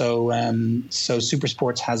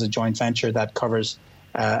Supersports has a joint venture that covers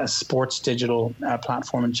a sports digital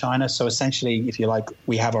platform in China. So essentially, if you like,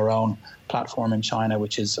 we have our own platform in China,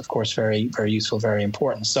 which is of course very, very useful, very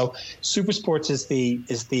important. So Supersports is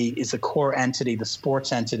the core entity, the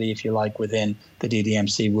sports entity, if you like, within the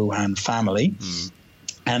DDMC Wuhan family.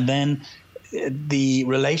 And then the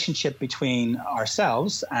relationship between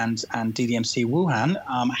ourselves and DDMC Wuhan,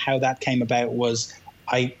 how that came about was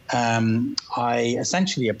I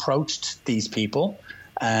essentially approached these people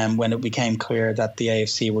when it became clear that the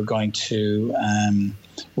AFC were going to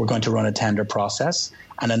run a tender process,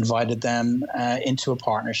 and invited them into a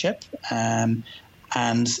partnership. And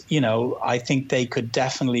I think they could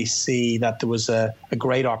definitely see that there was a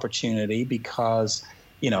great opportunity because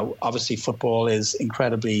obviously football is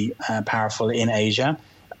incredibly powerful in Asia.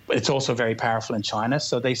 It's also very powerful in China.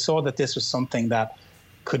 So they saw that this was something that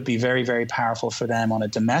could be very, very powerful for them on a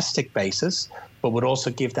domestic basis, but would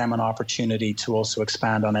also give them an opportunity to also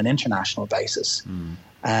expand on an international basis.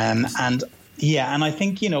 And I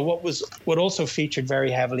think, what also featured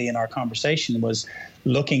very heavily in our conversation was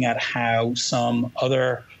looking at how some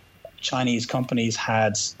other Chinese companies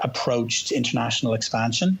had approached international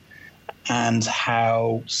expansion, and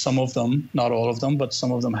how some of them, not all of them, but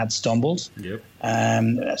some of them had stumbled. Yep.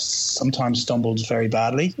 Sometimes stumbled very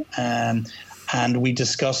badly. And we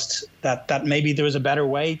discussed that maybe there was a better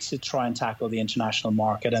way to try and tackle the international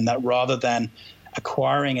market, and that rather than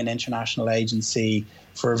acquiring an international agency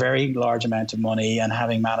for a very large amount of money and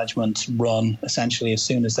having management run essentially as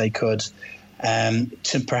soon as they could,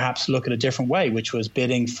 to perhaps look at a different way, which was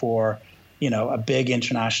bidding for a big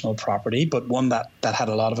international property, but one that had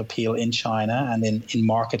a lot of appeal in China and in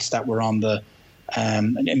markets that were on the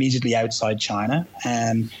immediately outside China,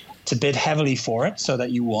 to bid heavily for it so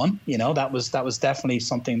that you won. That was definitely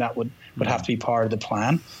something that would have to be part of the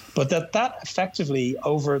plan. But that effectively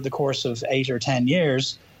over the course of 8 or 10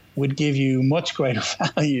 years would give you much greater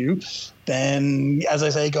value than, as I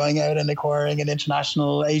say, going out and acquiring an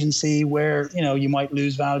international agency where, you might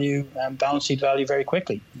lose value, balance sheet value very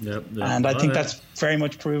quickly. Yep. And I think that's very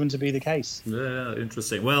much proven to be the case. Yeah,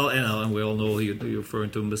 interesting. Well, and we all know you're referring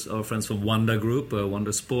to our friends from Wonder Group,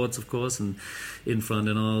 Wonder Sports, of course, and Infront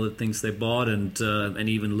and all the things they bought, and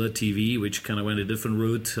even Le TV, which kind of went a different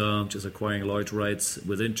route, just acquiring large rights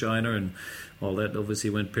within China, and all that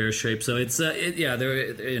obviously went pear-shaped. So it's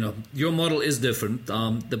your model is different.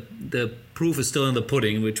 The proof is still in the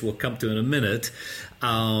pudding, which we'll come to in a minute.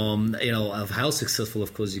 Of how successful,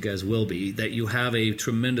 of course, you guys will be. That you have a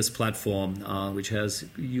tremendous platform, which has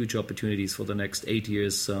huge opportunities for the next 8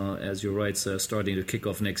 years, as your rights are starting to kick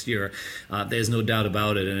off next year. There's no doubt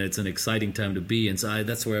about it, and it's an exciting time to be. And so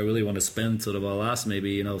that's where I really want to spend sort of our last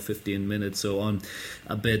maybe 15 minutes so on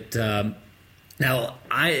a bit. Now,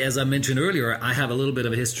 as I mentioned earlier, I have a little bit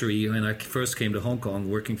of a history. When I first came to Hong Kong,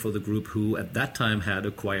 working for the group who at that time had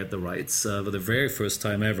acquired the rights for the very first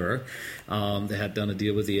time ever. They had done a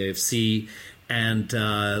deal with the AFC, and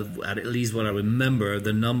at least what I remember,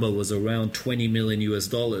 the number was around $20 million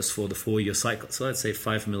for the 4-year cycle. So let's say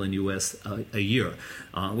 $5 million a year,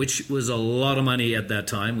 which was a lot of money at that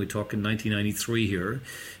time. We're talking 1993 here.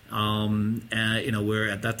 Where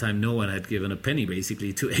at that time no one had given a penny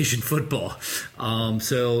basically to Asian football.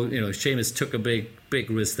 So Seamus took a big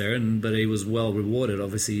risk there, but he was well rewarded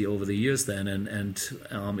obviously over the years then, and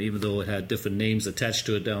even though it had different names attached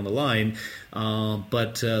to it down the line,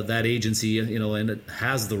 but that agency and it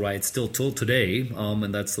has the rights still till today,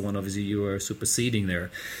 and that's the one obviously you are superseding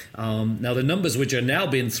there. Now the numbers which are now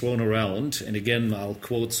being thrown around, and again I'll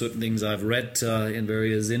quote certain things I've read in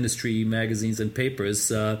various industry magazines and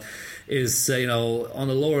papers, is on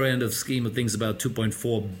the lower end of scheme of things about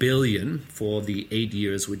 2.4 billion for the 8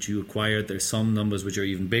 years which you acquired. There's some numbers which are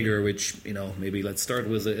even bigger, which maybe let's start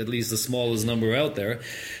with at least the smallest number out there,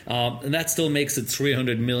 and that still makes it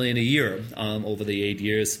 300 million a year over the 8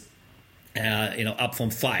 years. Up from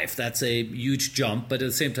 5. That's a huge jump, but at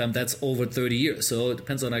the same time, that's over 30 years. So it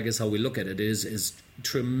depends on, I guess, how we look at it. Is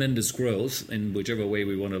tremendous growth in whichever way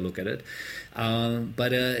we want to look at it.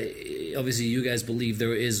 But obviously, you guys believe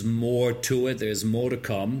there is more to it. There's more to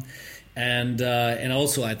come. And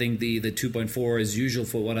also, I think the 2.4 is usual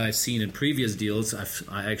for what I've seen in previous deals.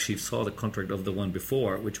 I actually saw the contract of the one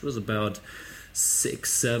before, which was about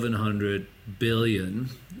 600-700 billion,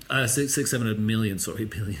 600-700 million. Sorry,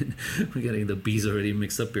 billion. We're getting the B's already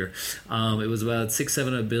mixed up here. It was about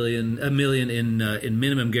 600-700 million in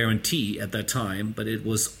minimum guarantee at that time, but it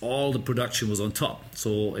was all the production was on top.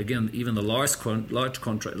 So again, even the last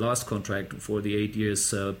contract for the 8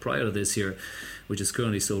 years prior to this year, which is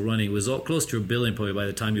currently still running, was all close to $1 billion probably by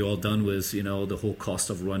the time you're all done with the whole cost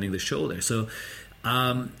of running the show there. So.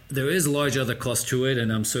 There is a large other cost to it,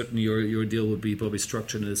 and I'm certain your deal would be probably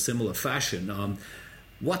structured in a similar fashion.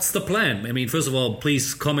 What's the plan? I mean, first of all,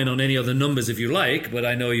 please comment on any of the numbers if you like, but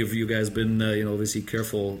I know you guys been obviously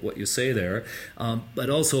careful what you say there.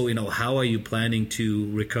 But also, how are you planning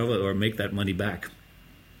to recover or make that money back?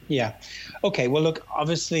 Yeah. Okay. Well, look.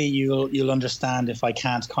 Obviously, you'll understand if I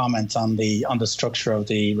can't comment on the structure of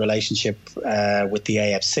the relationship with the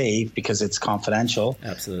AFC because it's confidential.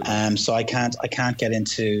 Absolutely. So I can't get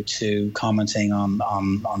into commenting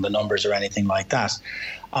on the numbers or anything like that.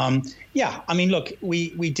 Yeah. I mean, look.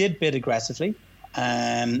 We did bid aggressively.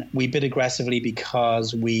 We bid aggressively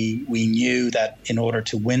because we knew that in order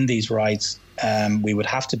to win these rights, we would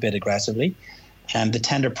have to bid aggressively, and the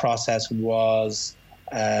tender process was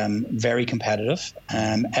very competitive.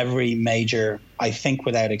 Every major, I think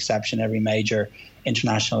without exception, every major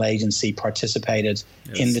international agency participated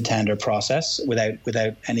in the tender process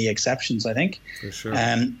without any exceptions, I think. For sure.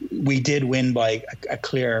 We did win by a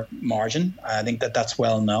clear margin. I think that's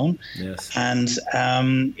well known. Yes. And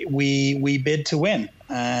we bid to win.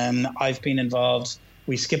 I've been involved.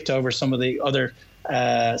 We skipped over some of the other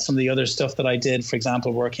stuff that I did, for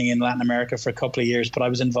example, working in Latin America for a couple of years, but I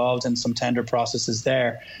was involved in some tender processes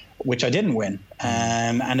there, which I didn't win.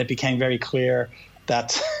 And it became very clear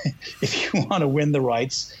that if you want to win the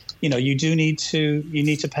rights, you do need to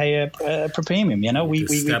pay a premium. We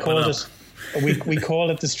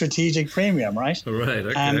call it the strategic premium, right? Right.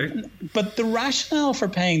 Okay. But the rationale for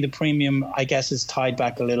paying the premium, I guess, is tied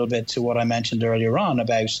back a little bit to what I mentioned earlier on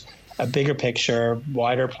about a bigger picture,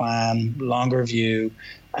 wider plan, longer view,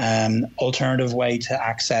 alternative way to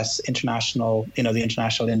access the international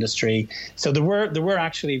industry. So there were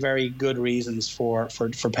actually very good reasons for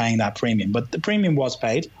paying that premium. But the premium was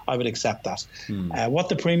paid. I would accept that. What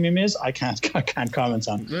the premium is, I can't comment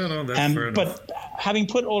on. No, that's fair enough. But having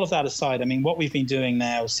put all of that aside, I mean, what we've been doing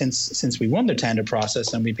now since we won the tender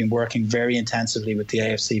process, and we've been working very intensively with the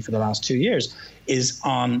AFC for the last 2 years, is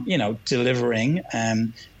on delivering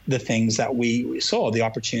the things that we saw,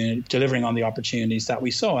 delivering on the opportunities that we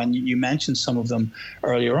saw. And you mentioned some of them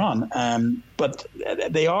earlier on, but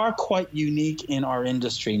they are quite unique in our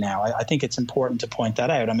industry now. I think it's important to point that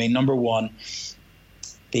out. I mean, number one,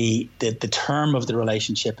 the term of the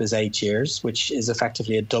relationship is 8 years, which is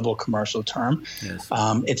effectively a double commercial term. Yes.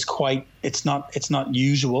 It's not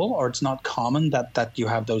usual, or it's not common that you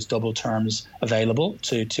have those double terms available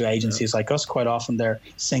to agencies like us. Quite often they're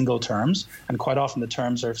single terms, and quite often the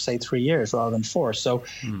terms are, say, 3 years rather than 4. So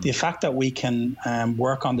the fact that we can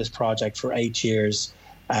work on this project for 8 years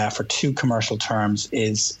for 2 commercial terms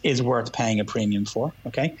is worth paying a premium for.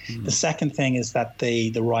 Okay. The second thing is that the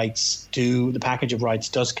package of rights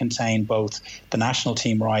does contain both the national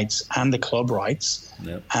team rights and the club rights.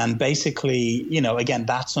 Yep. And basically, again,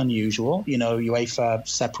 that's unusual. UEFA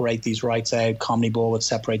separate these rights out. CONMEBOL would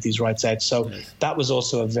separate these rights out. So that was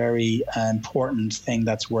also a very important thing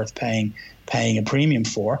that's worth paying a premium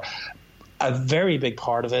for. A very big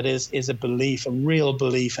part of it is a real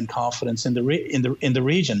belief and confidence in the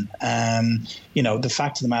region. The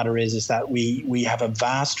fact of the matter is that we have a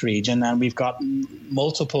vast region, and we've got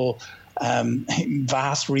multiple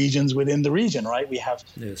vast regions within the region, right? We have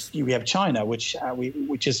China, which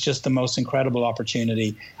is just the most incredible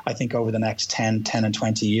opportunity, I think, over the next 10 and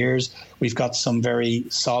 20 years. We've got some very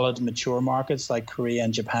solid, mature markets like Korea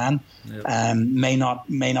and Japan. Yep.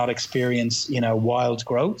 May not experience wild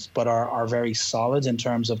growth, but are very solid in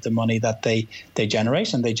terms of the money that they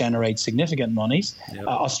generate, and they generate significant monies. Yep.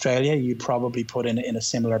 Australia, you probably put in a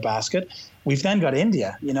similar basket. We've then got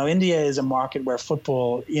India. India is a market where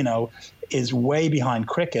football, is way behind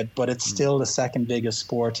cricket, but it's still the second biggest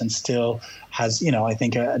sport, and still has, I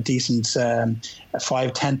think, a decent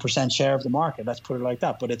 5-10% share of the market. Let's put it like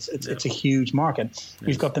that. But it's a huge market. Yes.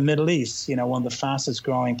 We've got the Middle East. One of the fastest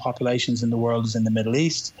growing populations in the world is in the Middle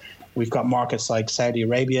East. We've got markets like Saudi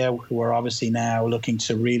Arabia, who are obviously now looking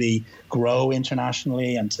to really grow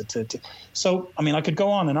internationally, and so I mean, I could go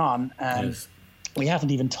on and on. Yes. We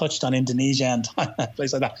haven't even touched on Indonesia and Thailand,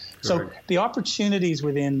 places like that. Correct. So the opportunities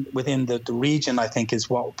within the region, I think, is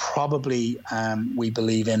what probably we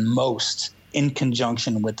believe in most, in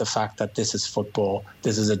conjunction with the fact that this is football,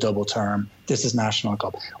 this is a double term, this is national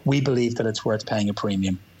club. We believe that it's worth paying a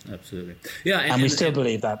premium. Absolutely. Yeah. And we still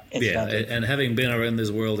believe that. And having been around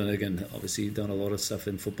this world, and again, obviously done a lot of stuff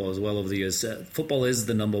in football as well over the years, football is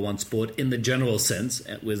the number one sport in the general sense,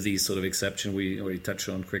 with these sort of exception. We already touched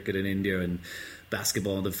on cricket in India and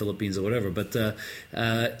basketball in the Philippines or whatever. But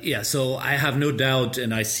so I have no doubt,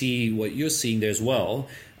 and I see what you're seeing there as well.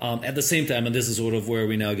 At the same time, and this is sort of where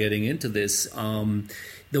we're now getting into this,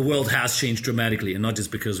 the world has changed dramatically, and not just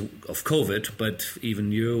because of COVID, but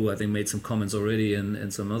even you, I think, made some comments already in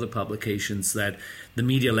some other publications that the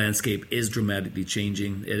media landscape is dramatically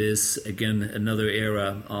changing. It is, again, another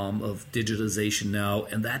era of digitalization now,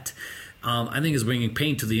 and that I think is bringing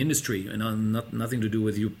pain to the industry, and nothing to do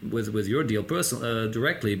with you with your deal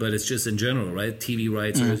directly, but it's just in general, right? TV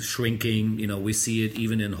rights are shrinking. You know, we see it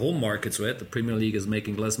even in home markets, right? The Premier League is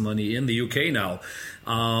making less money in the UK now.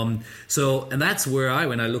 And that's where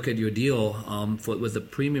when I look at your deal with the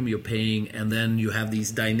premium you're paying, and then you have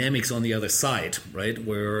these dynamics on the other side, right,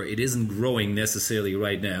 where it isn't growing necessarily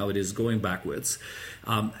right now, it is going backwards.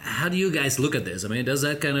 How do you guys look at this? I mean, does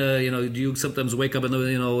that kind of, do you sometimes wake up in the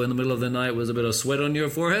middle of the night with a bit of sweat on your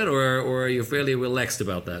forehead, or are you fairly relaxed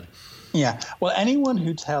about that? Yeah, well, anyone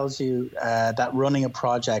who tells you that running a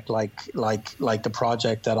project like the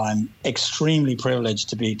project that I'm extremely privileged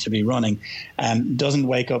to be running doesn't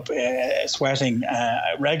wake up sweating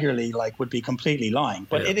regularly, would be completely lying.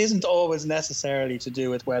 But it isn't always necessarily to do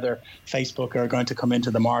with whether Facebook are going to come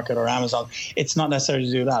into the market or Amazon. It's not necessarily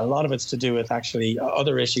to do with that. A lot of it's to do with actually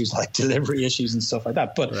other issues like delivery issues and stuff like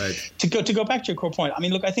that. But to go back to your core point, I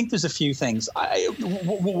mean, look, I think there's a few things.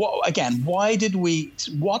 Again,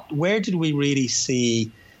 where did we really see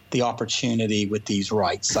the opportunity with these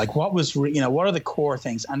rights? Like, what are the core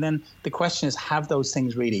things? And then the question is, have those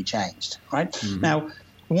things really changed, right? Mm-hmm. Now,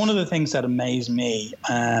 one of the things that amazed me,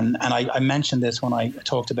 and I mentioned this when I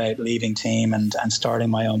talked about leaving team and starting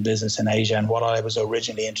my own business in Asia and what I was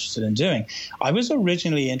originally interested in doing. I was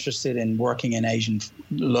originally interested in working in Asian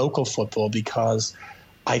local football because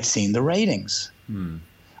I'd seen the ratings.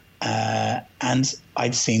 And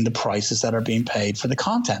I'd seen the prices that are being paid for the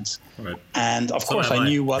content. Right. And of course I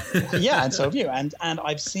knew what, and so have you. And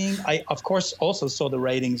I of course also saw the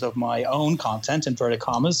ratings of my own content, inverted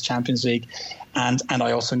commas, Champions League. And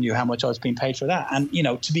I also knew how much I was being paid for that. And,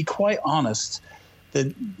 to be quite honest,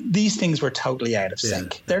 these things were totally out of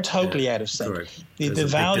sync. Yeah. They're totally out of sync. Correct. The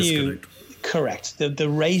value... Correct. The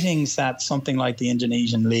ratings that something like the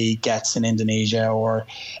Indonesian league gets in Indonesia or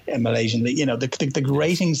a Malaysian league, the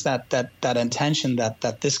ratings that intention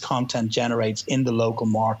that this content generates in the local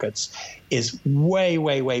markets is way,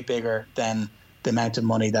 way, way bigger than the amount of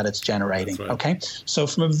money that it's generating. Right. Okay. So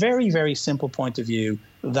from a very, very simple point of view,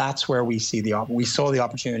 that's where we saw the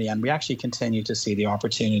opportunity, and we actually continue to see the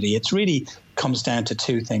opportunity. It really comes down to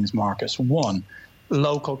two things, Marcus. One,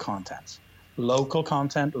 local content. Local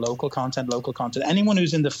content. Anyone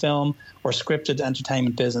who's in the film or scripted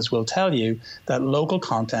entertainment business will tell you that local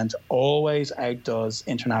content always outdoes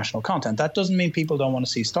international content. That doesn't mean people don't want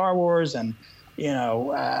to see Star Wars and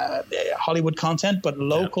Hollywood content, but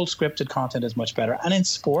local scripted content is much better. And in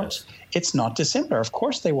sport, it's not dissimilar. Of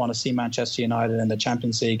course, they want to see Manchester United in the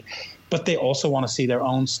Champions League, but they also want to see their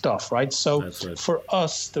own stuff, right? So for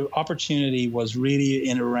us, the opportunity was really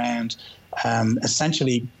in around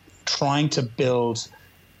essentially trying to build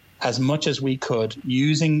as much as we could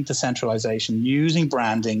using decentralization, using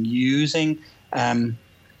branding, using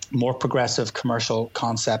more progressive commercial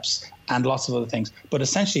concepts and lots of other things, but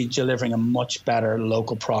essentially delivering a much better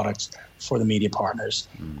local product for the media partners.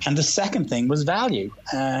 And the second thing was value.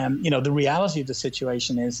 The reality of the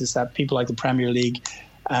situation is that people like the Premier League,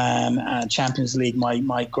 Champions League,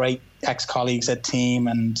 my great ex-colleagues at Team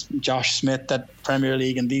and Josh Smith at Premier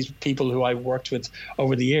League and these people who I've worked with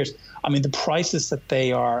over the years, I mean, the prices that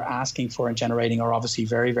they are asking for and generating are obviously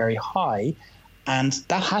very, very high. And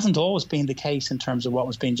that hasn't always been the case in terms of what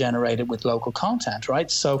was being generated with local content, right?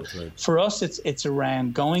 So for us, it's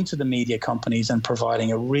around going to the media companies and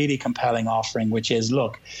providing a really compelling offering, which is,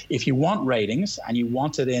 look, if you want ratings and you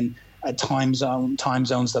want it in time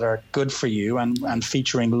zones that are good for you and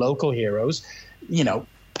featuring local heroes,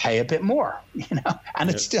 pay a bit more, and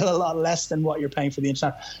it's still a lot less than what you're paying for the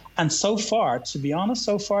internet. And so far, to be honest,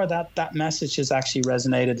 that message has actually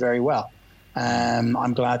resonated very well.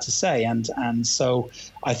 I'm glad to say. And so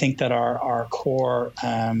I think that our core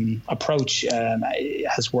approach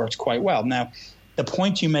has worked quite well. Now, the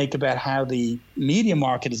point you make about how the media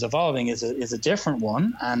market is evolving is a different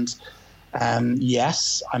one. And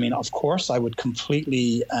yes, I mean, of course, I would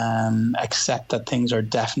completely accept that things are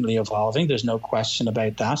definitely evolving. There's no question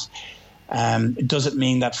about that. Does it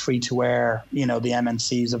mean that free-to-air, the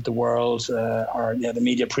MNCs of the world or the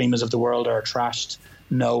media primas of the world are trashed?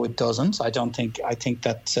 No, it doesn't. I think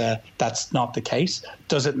that that's not the case.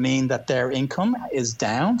 Does it mean that their income is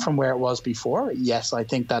down from where it was before? Yes, I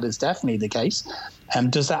think that is definitely the case.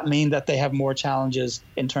 Does that mean that they have more challenges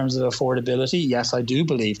in terms of affordability? Yes, I do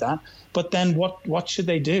believe that. But then what should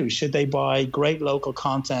they do? Should they buy great local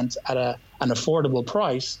content at an affordable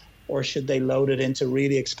price, or should they load it into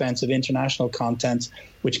really expensive international content,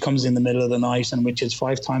 which comes in the middle of the night and which is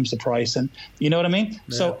 5 times the price? And you know what I mean?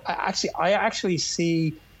 Yeah. So I actually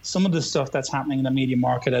see some of the stuff that's happening in the media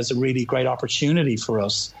market as a really great opportunity for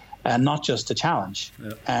us not just a challenge.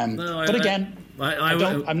 Yeah. No, but again,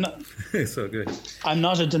 I'm not. So good. I'm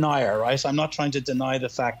not a denier, right? I'm not trying to deny the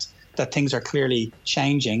fact that things are clearly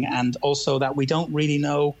changing, and also that we don't really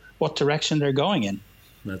know what direction they're going in.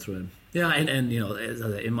 That's right. Yeah, and you know,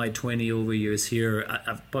 in my 20 over years here,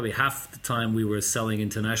 probably half the time we were selling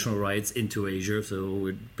international rights into Asia, so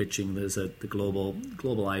we're pitching this at the global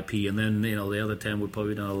IP, and then you know the other 10 we've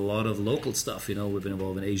probably done a lot of local stuff. You know, we've been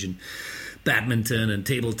involved in Asian badminton and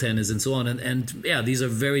table tennis and so on, and yeah, these are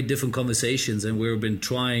very different conversations, and we've been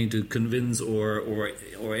trying to convince or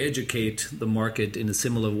educate the market in a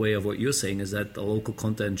similar way of what you're saying, is that the local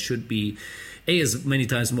content should be is many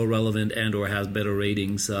times more relevant and or has better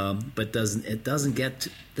ratings, but doesn't get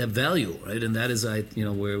the value, right? And that is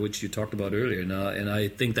which you talked about earlier, and I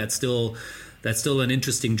think that's still an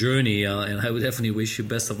interesting journey, and I would definitely wish you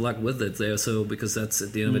best of luck with it there. So because that's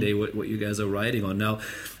at the end of the day what you guys are riding on now.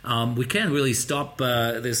 We can't really stop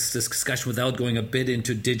this discussion without going a bit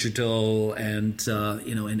into digital and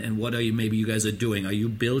and what are you guys are doing? Are you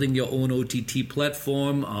building your own OTT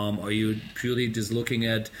platform? Are you purely just looking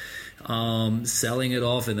at selling it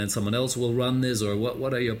off and then someone else will run this, or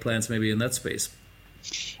what are your plans maybe in that space?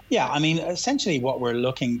 Yeah, I mean, essentially what we're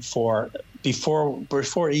looking for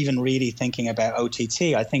before even really thinking about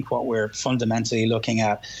OTT, I think what we're fundamentally looking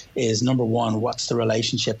at is, number one, what's the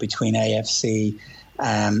relationship between AFC,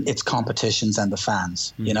 its competitions and the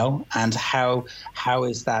fans, you know, and how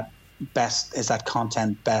is that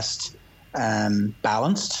content best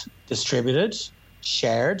balanced, distributed,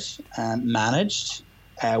 shared, managed,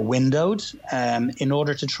 windowed, in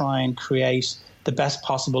order to try and create the best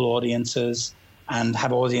possible audiences and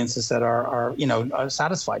have audiences that are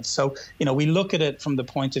satisfied. So, we look at it from the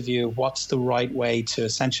point of view of what's the right way to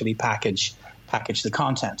essentially package the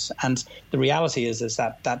content. And the reality is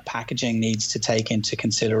that packaging needs to take into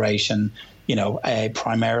consideration,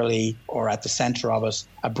 primarily, or at the center of it,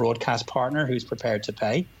 a broadcast partner who's prepared to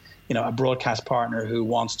pay, a broadcast partner who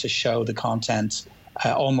wants to show the content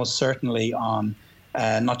almost certainly on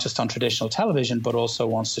not just on traditional television, but also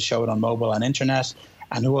wants to show it on mobile and internet,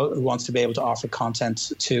 and who wants to be able to offer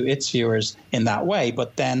content to its viewers in that way.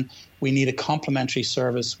 But then we need a complementary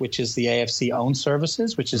service, which is the AFC owned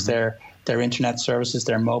services, which is their internet services,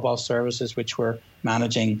 their mobile services, which we're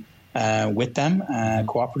managing with them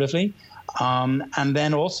cooperatively. And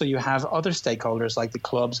then also you have other stakeholders like the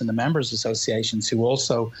clubs and the members associations who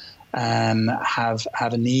also have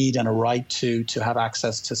a need and a right to have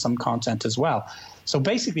access to some content as well. So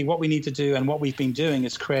basically what we need to do, and what we've been doing,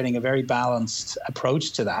 is creating a very balanced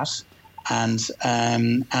approach to that. And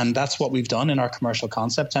that's what we've done in our commercial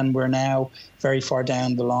concept. And we're now very far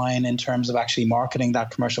down the line in terms of actually marketing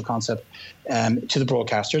that commercial concept to the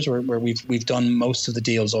broadcasters, where we've done most of the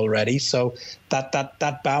deals already. So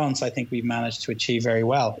that balance, I think we've managed to achieve very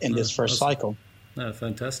well in this first cycle. Oh,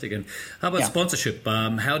 fantastic. And how about sponsorship?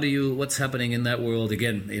 What's happening in that world?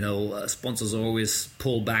 Again, sponsors always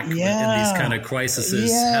pull back in these kind of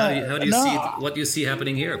crises. Yeah. How do you see what do you see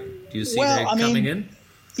happening here? Do you see they're coming in?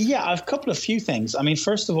 Yeah, I've a few things. I mean,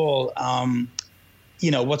 first of all,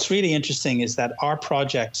 what's really interesting is that our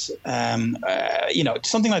project, something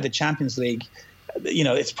like the Champions League,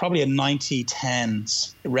 it's probably a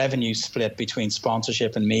 90-10 revenue split between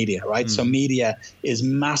sponsorship and media, right? So media is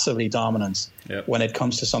massively dominant when it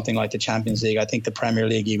comes to something like the Champions League. I think the Premier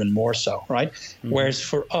League even more so, right? Whereas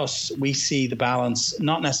for us, we see the balance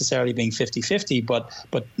not necessarily being 50-50,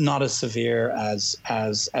 but not as severe as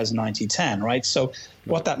 90-10, right? So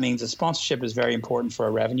what that means is sponsorship is very important for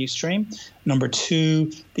a revenue stream. Number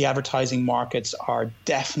two, the advertising markets are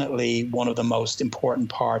definitely one of the most important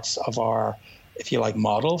parts of our, if you like,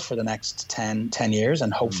 model for the next 10 years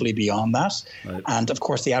and hopefully beyond that. Right. And of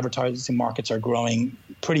course, the advertising markets are growing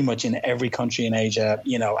pretty much in every country in Asia,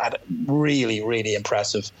 at a really, really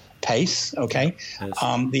impressive pace. Okay.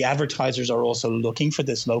 Yes. The advertisers are also looking for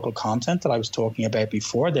this local content that I was talking about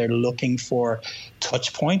before. They're looking for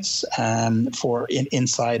touch points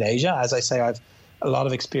inside Asia. As I say, I've a lot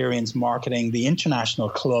of experience marketing the international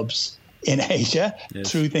clubs in Asia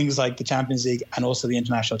through things like the Champions League and also the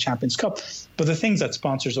International Champions Cup. But the things that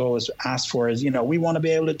sponsors always ask for is, we want to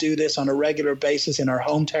be able to do this on a regular basis in our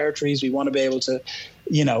home territories. We want to be able to,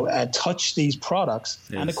 touch these products.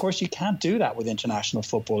 Yes. And of course, you can't do that with international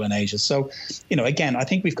football in Asia. So, again, I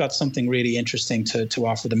think we've got something really interesting to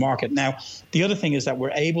offer the market. Now, the other thing is that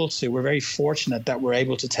we're very fortunate that we're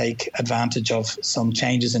able to take advantage of some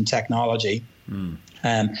changes in technology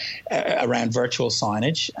around virtual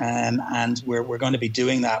signage, and we're going to be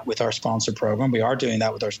doing that with our sponsor program. We are doing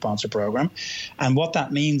that with our sponsor program, and what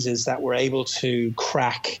that means is that we're able to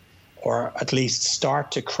crack or at least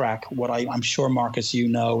start to crack what I'm sure, Marcus, you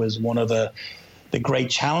know, is one of the great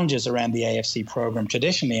challenges around the AFC program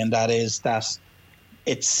traditionally, and that is that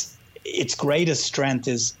its greatest strength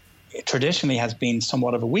is traditionally has been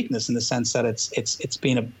somewhat of a weakness in the sense that it's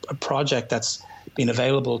been a project that's been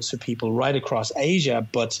available to people right across Asia,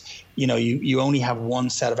 but you only have one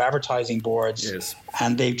set of advertising boards, yes,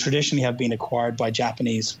 and they traditionally have been acquired by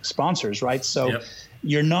Japanese sponsors, right? So yep.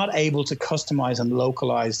 You're not able to customize and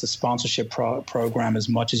localize the sponsorship program as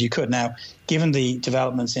much as you could. Now, given the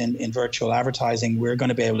developments in virtual advertising, we're going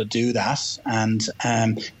to be able to do that, and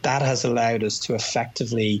that has allowed us to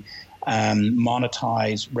effectively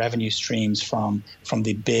monetize revenue streams from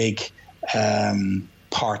the big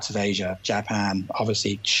parts of Asia, Japan,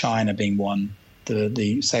 obviously China being one,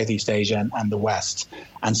 the Southeast Asia and the West.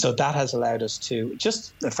 And so that has allowed us to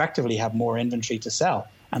just effectively have more inventory to sell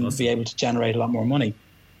and awesome. Be able to generate a lot more money.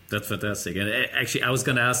 That's fantastic. And actually, I was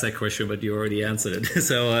going to ask that question, but you already answered it.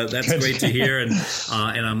 So that's great to hear. And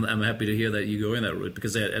I'm happy to hear that you go in that route,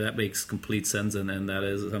 because that makes complete sense. And that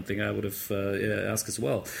is something I would have asked as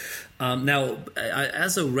well. Now,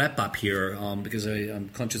 as a wrap up here, because I'm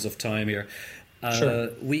conscious of time here, sure.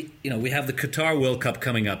 We have the Qatar World Cup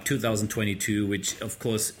coming up, 2022, which of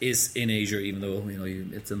course is in Asia, even though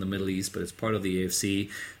it's in the Middle East, but it's part of the AFC.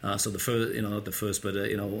 So the first, not the first, but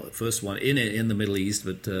first one in the Middle East,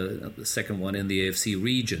 but the second one in the AFC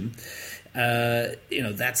region.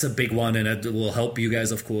 That's a big one, and it will help you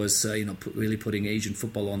guys, of course. Really putting Asian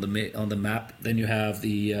football on the map. Then you have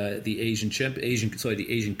the Asian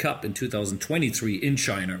Cup in 2023 in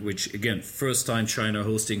China, which again, first time China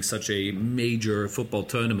hosting such a major football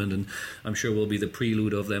tournament, and I'm sure will be the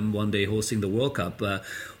prelude of them one day hosting the World Cup.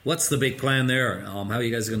 What's the big plan there? How are you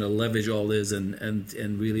guys going to leverage all this and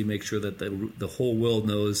really make sure that the whole world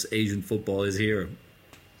knows Asian football is here?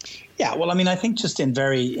 Yeah, well, I mean, I think just in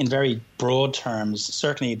very broad terms,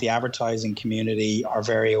 certainly the advertising community are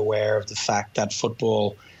very aware of the fact that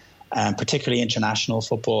football, particularly international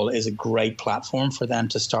football, is a great platform for them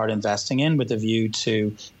to start investing in, with a view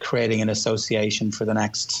to creating an association for the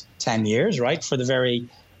next 10 years, right? For the very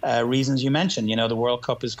reasons you mentioned. The World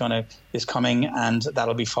Cup is coming, and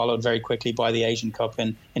that'll be followed very quickly by the Asian Cup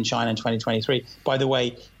in China in 2023. By the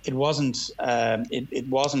way, it wasn't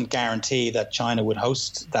guaranteed that China would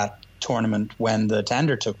host that tournament when the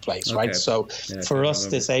tender took place, okay. Right? So for us,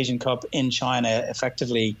 this Asian Cup in China,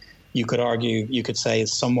 effectively, you could say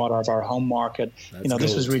is somewhat of our home market. That's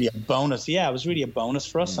this was really a bonus. Yeah, it was really a bonus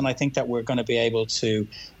for us, and I think that we're going to be able to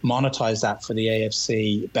monetize that for the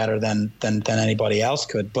AFC better than anybody else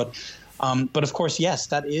could. But of course, yes,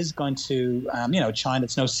 that is going to China.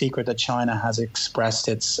 It's no secret that China has expressed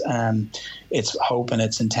its hope and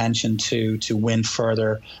its intention to win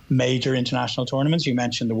further major international tournaments. You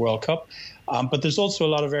mentioned the World Cup, but there's also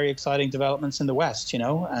a lot of very exciting developments in the West.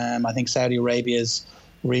 I think Saudi Arabia is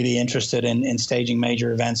really interested in staging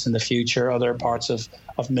major events in the future, other parts of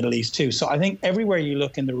Middle East too. So I think everywhere you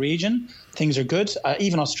look in the region, things are good.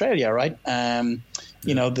 Even Australia, right? The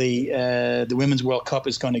Women's World Cup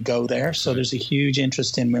is going to go there. So there's a huge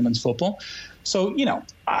interest in women's football. So,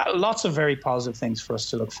 lots of very positive things for us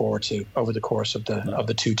to look forward to over the course of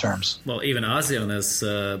the two terms. Well, even ASEAN has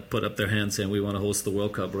put up their hands saying we want to host the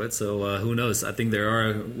World Cup, right? So who knows? I think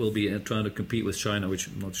will be trying to compete with China, which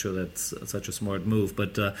I'm not sure that's such a smart move.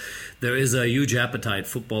 But there is a huge appetite.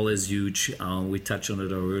 Football is huge. We touched on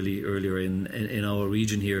it earlier in our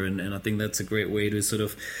region here, and I think that's a great way to sort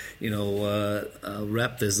of,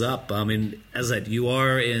 wrap this up. I mean, as I said, you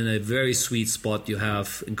are in a very sweet spot. You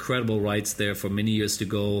have incredible rights there for many years to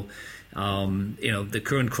go. The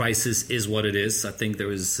current crisis is what it is. I think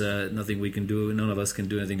there is nothing we can do. None of us can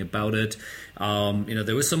do anything about it.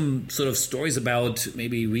 There were some sort of stories about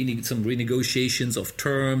maybe some renegotiations of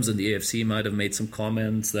terms, and the AFC might have made some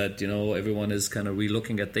comments that everyone is kind of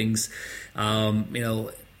relooking at things.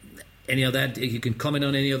 Any of that, you can comment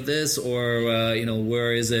on any of this, or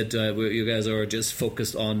where is it where you guys are just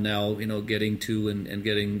focused on now, getting to and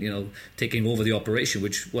getting, taking over the operation,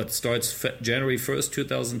 which starts January 1st,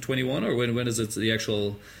 2021, or when is it the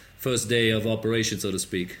actual first day of operation, so to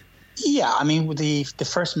speak? Yeah, I mean, the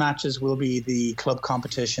first matches will be the club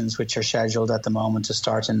competitions, which are scheduled at the moment to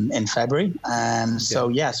start in February. So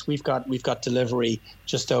yes, we've got delivery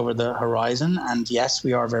just over the horizon, and yes,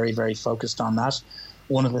 we are very, very focused on that.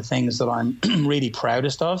 One of the things that I'm really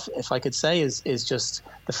proudest of, if I could say, is just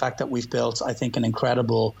the fact that we've built, I think, an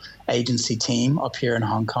incredible agency team up here in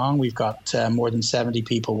Hong Kong. We've got more than 70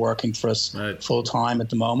 people working for us full time at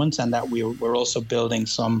the moment, and that we're also building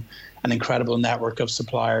an incredible network of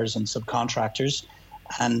suppliers and subcontractors.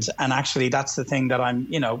 And actually, that's the thing that I'm,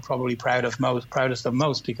 probably proudest of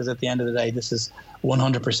most, because at the end of the day, this is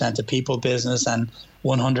 100% a people business, and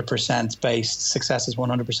 100% based success is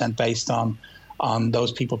 100% based on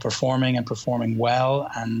those people performing and performing well.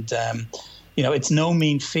 And it's no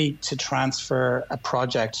mean feat to transfer a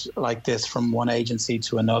project like this from one agency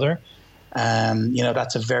to another.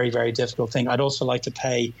 That's a very, very difficult thing. I'd also like to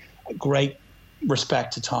pay great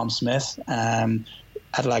respect to Tom Smith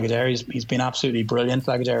at Lagardère. He's been absolutely brilliant.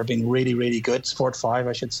 Lagardère have been really, really good. Sport 5,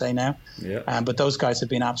 I should say now. Yeah. But those guys have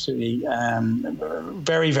been absolutely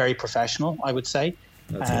very, very professional, I would say.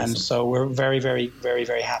 Awesome. So we're very, very, very,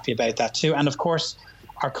 very happy about that too. And of course,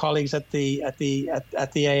 our colleagues at the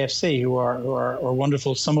AFC who are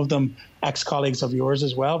wonderful. Some of them ex-colleagues of yours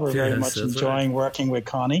as well. We're very much enjoying working with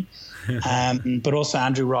Connie. But also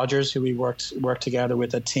Andrew Rogers, who we worked together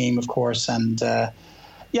with a team, of course. And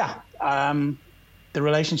the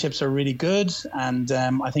relationships are really good, and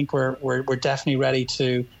I think we're definitely ready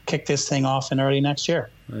to kick this thing off in early next year.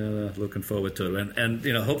 Looking forward to it, and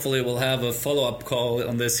hopefully we'll have a follow-up call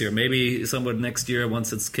on this year, maybe somewhat next year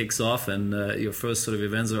once it kicks off and your first sort of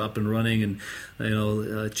events are up and running, and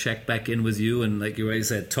check back in with you. And like you already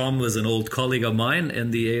said, Tom was an old colleague of mine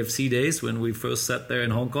in the AFC days when we first sat there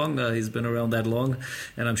in Hong Kong. He's been around that long,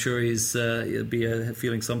 and I'm sure he'll be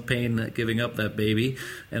feeling some pain giving up that baby.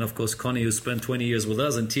 And of course, Connie, who spent 20 years with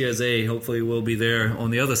us, and TSA hopefully will be there on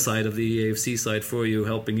the other side of the AFC side for you,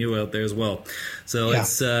 helping you out there as well. So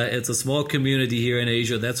it's a small community here in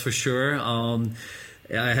Asia, that's for sure.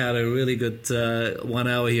 I had a really good 1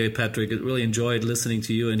 hour here, Patrick. I really enjoyed listening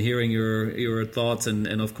to you and hearing your thoughts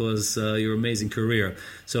and of course, your amazing career.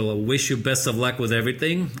 So I wish you best of luck with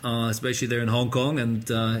everything, especially there in Hong Kong. And,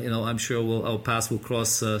 I'm sure our paths will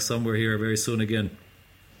cross somewhere here very soon again.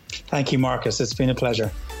 Thank you, Marcus. It's been a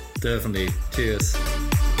pleasure. Definitely. Cheers.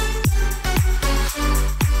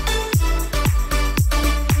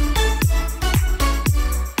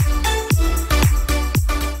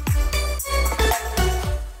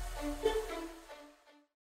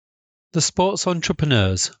 The Sports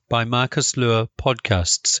Entrepreneurs by Marcus Luer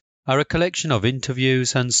podcasts are a collection of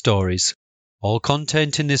interviews and stories. All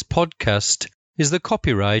content in this podcast is the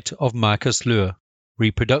copyright of Marcus Luer.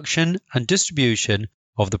 Reproduction and distribution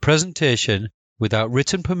of the presentation without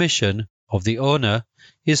written permission of the owner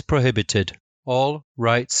is prohibited. All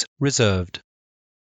rights reserved.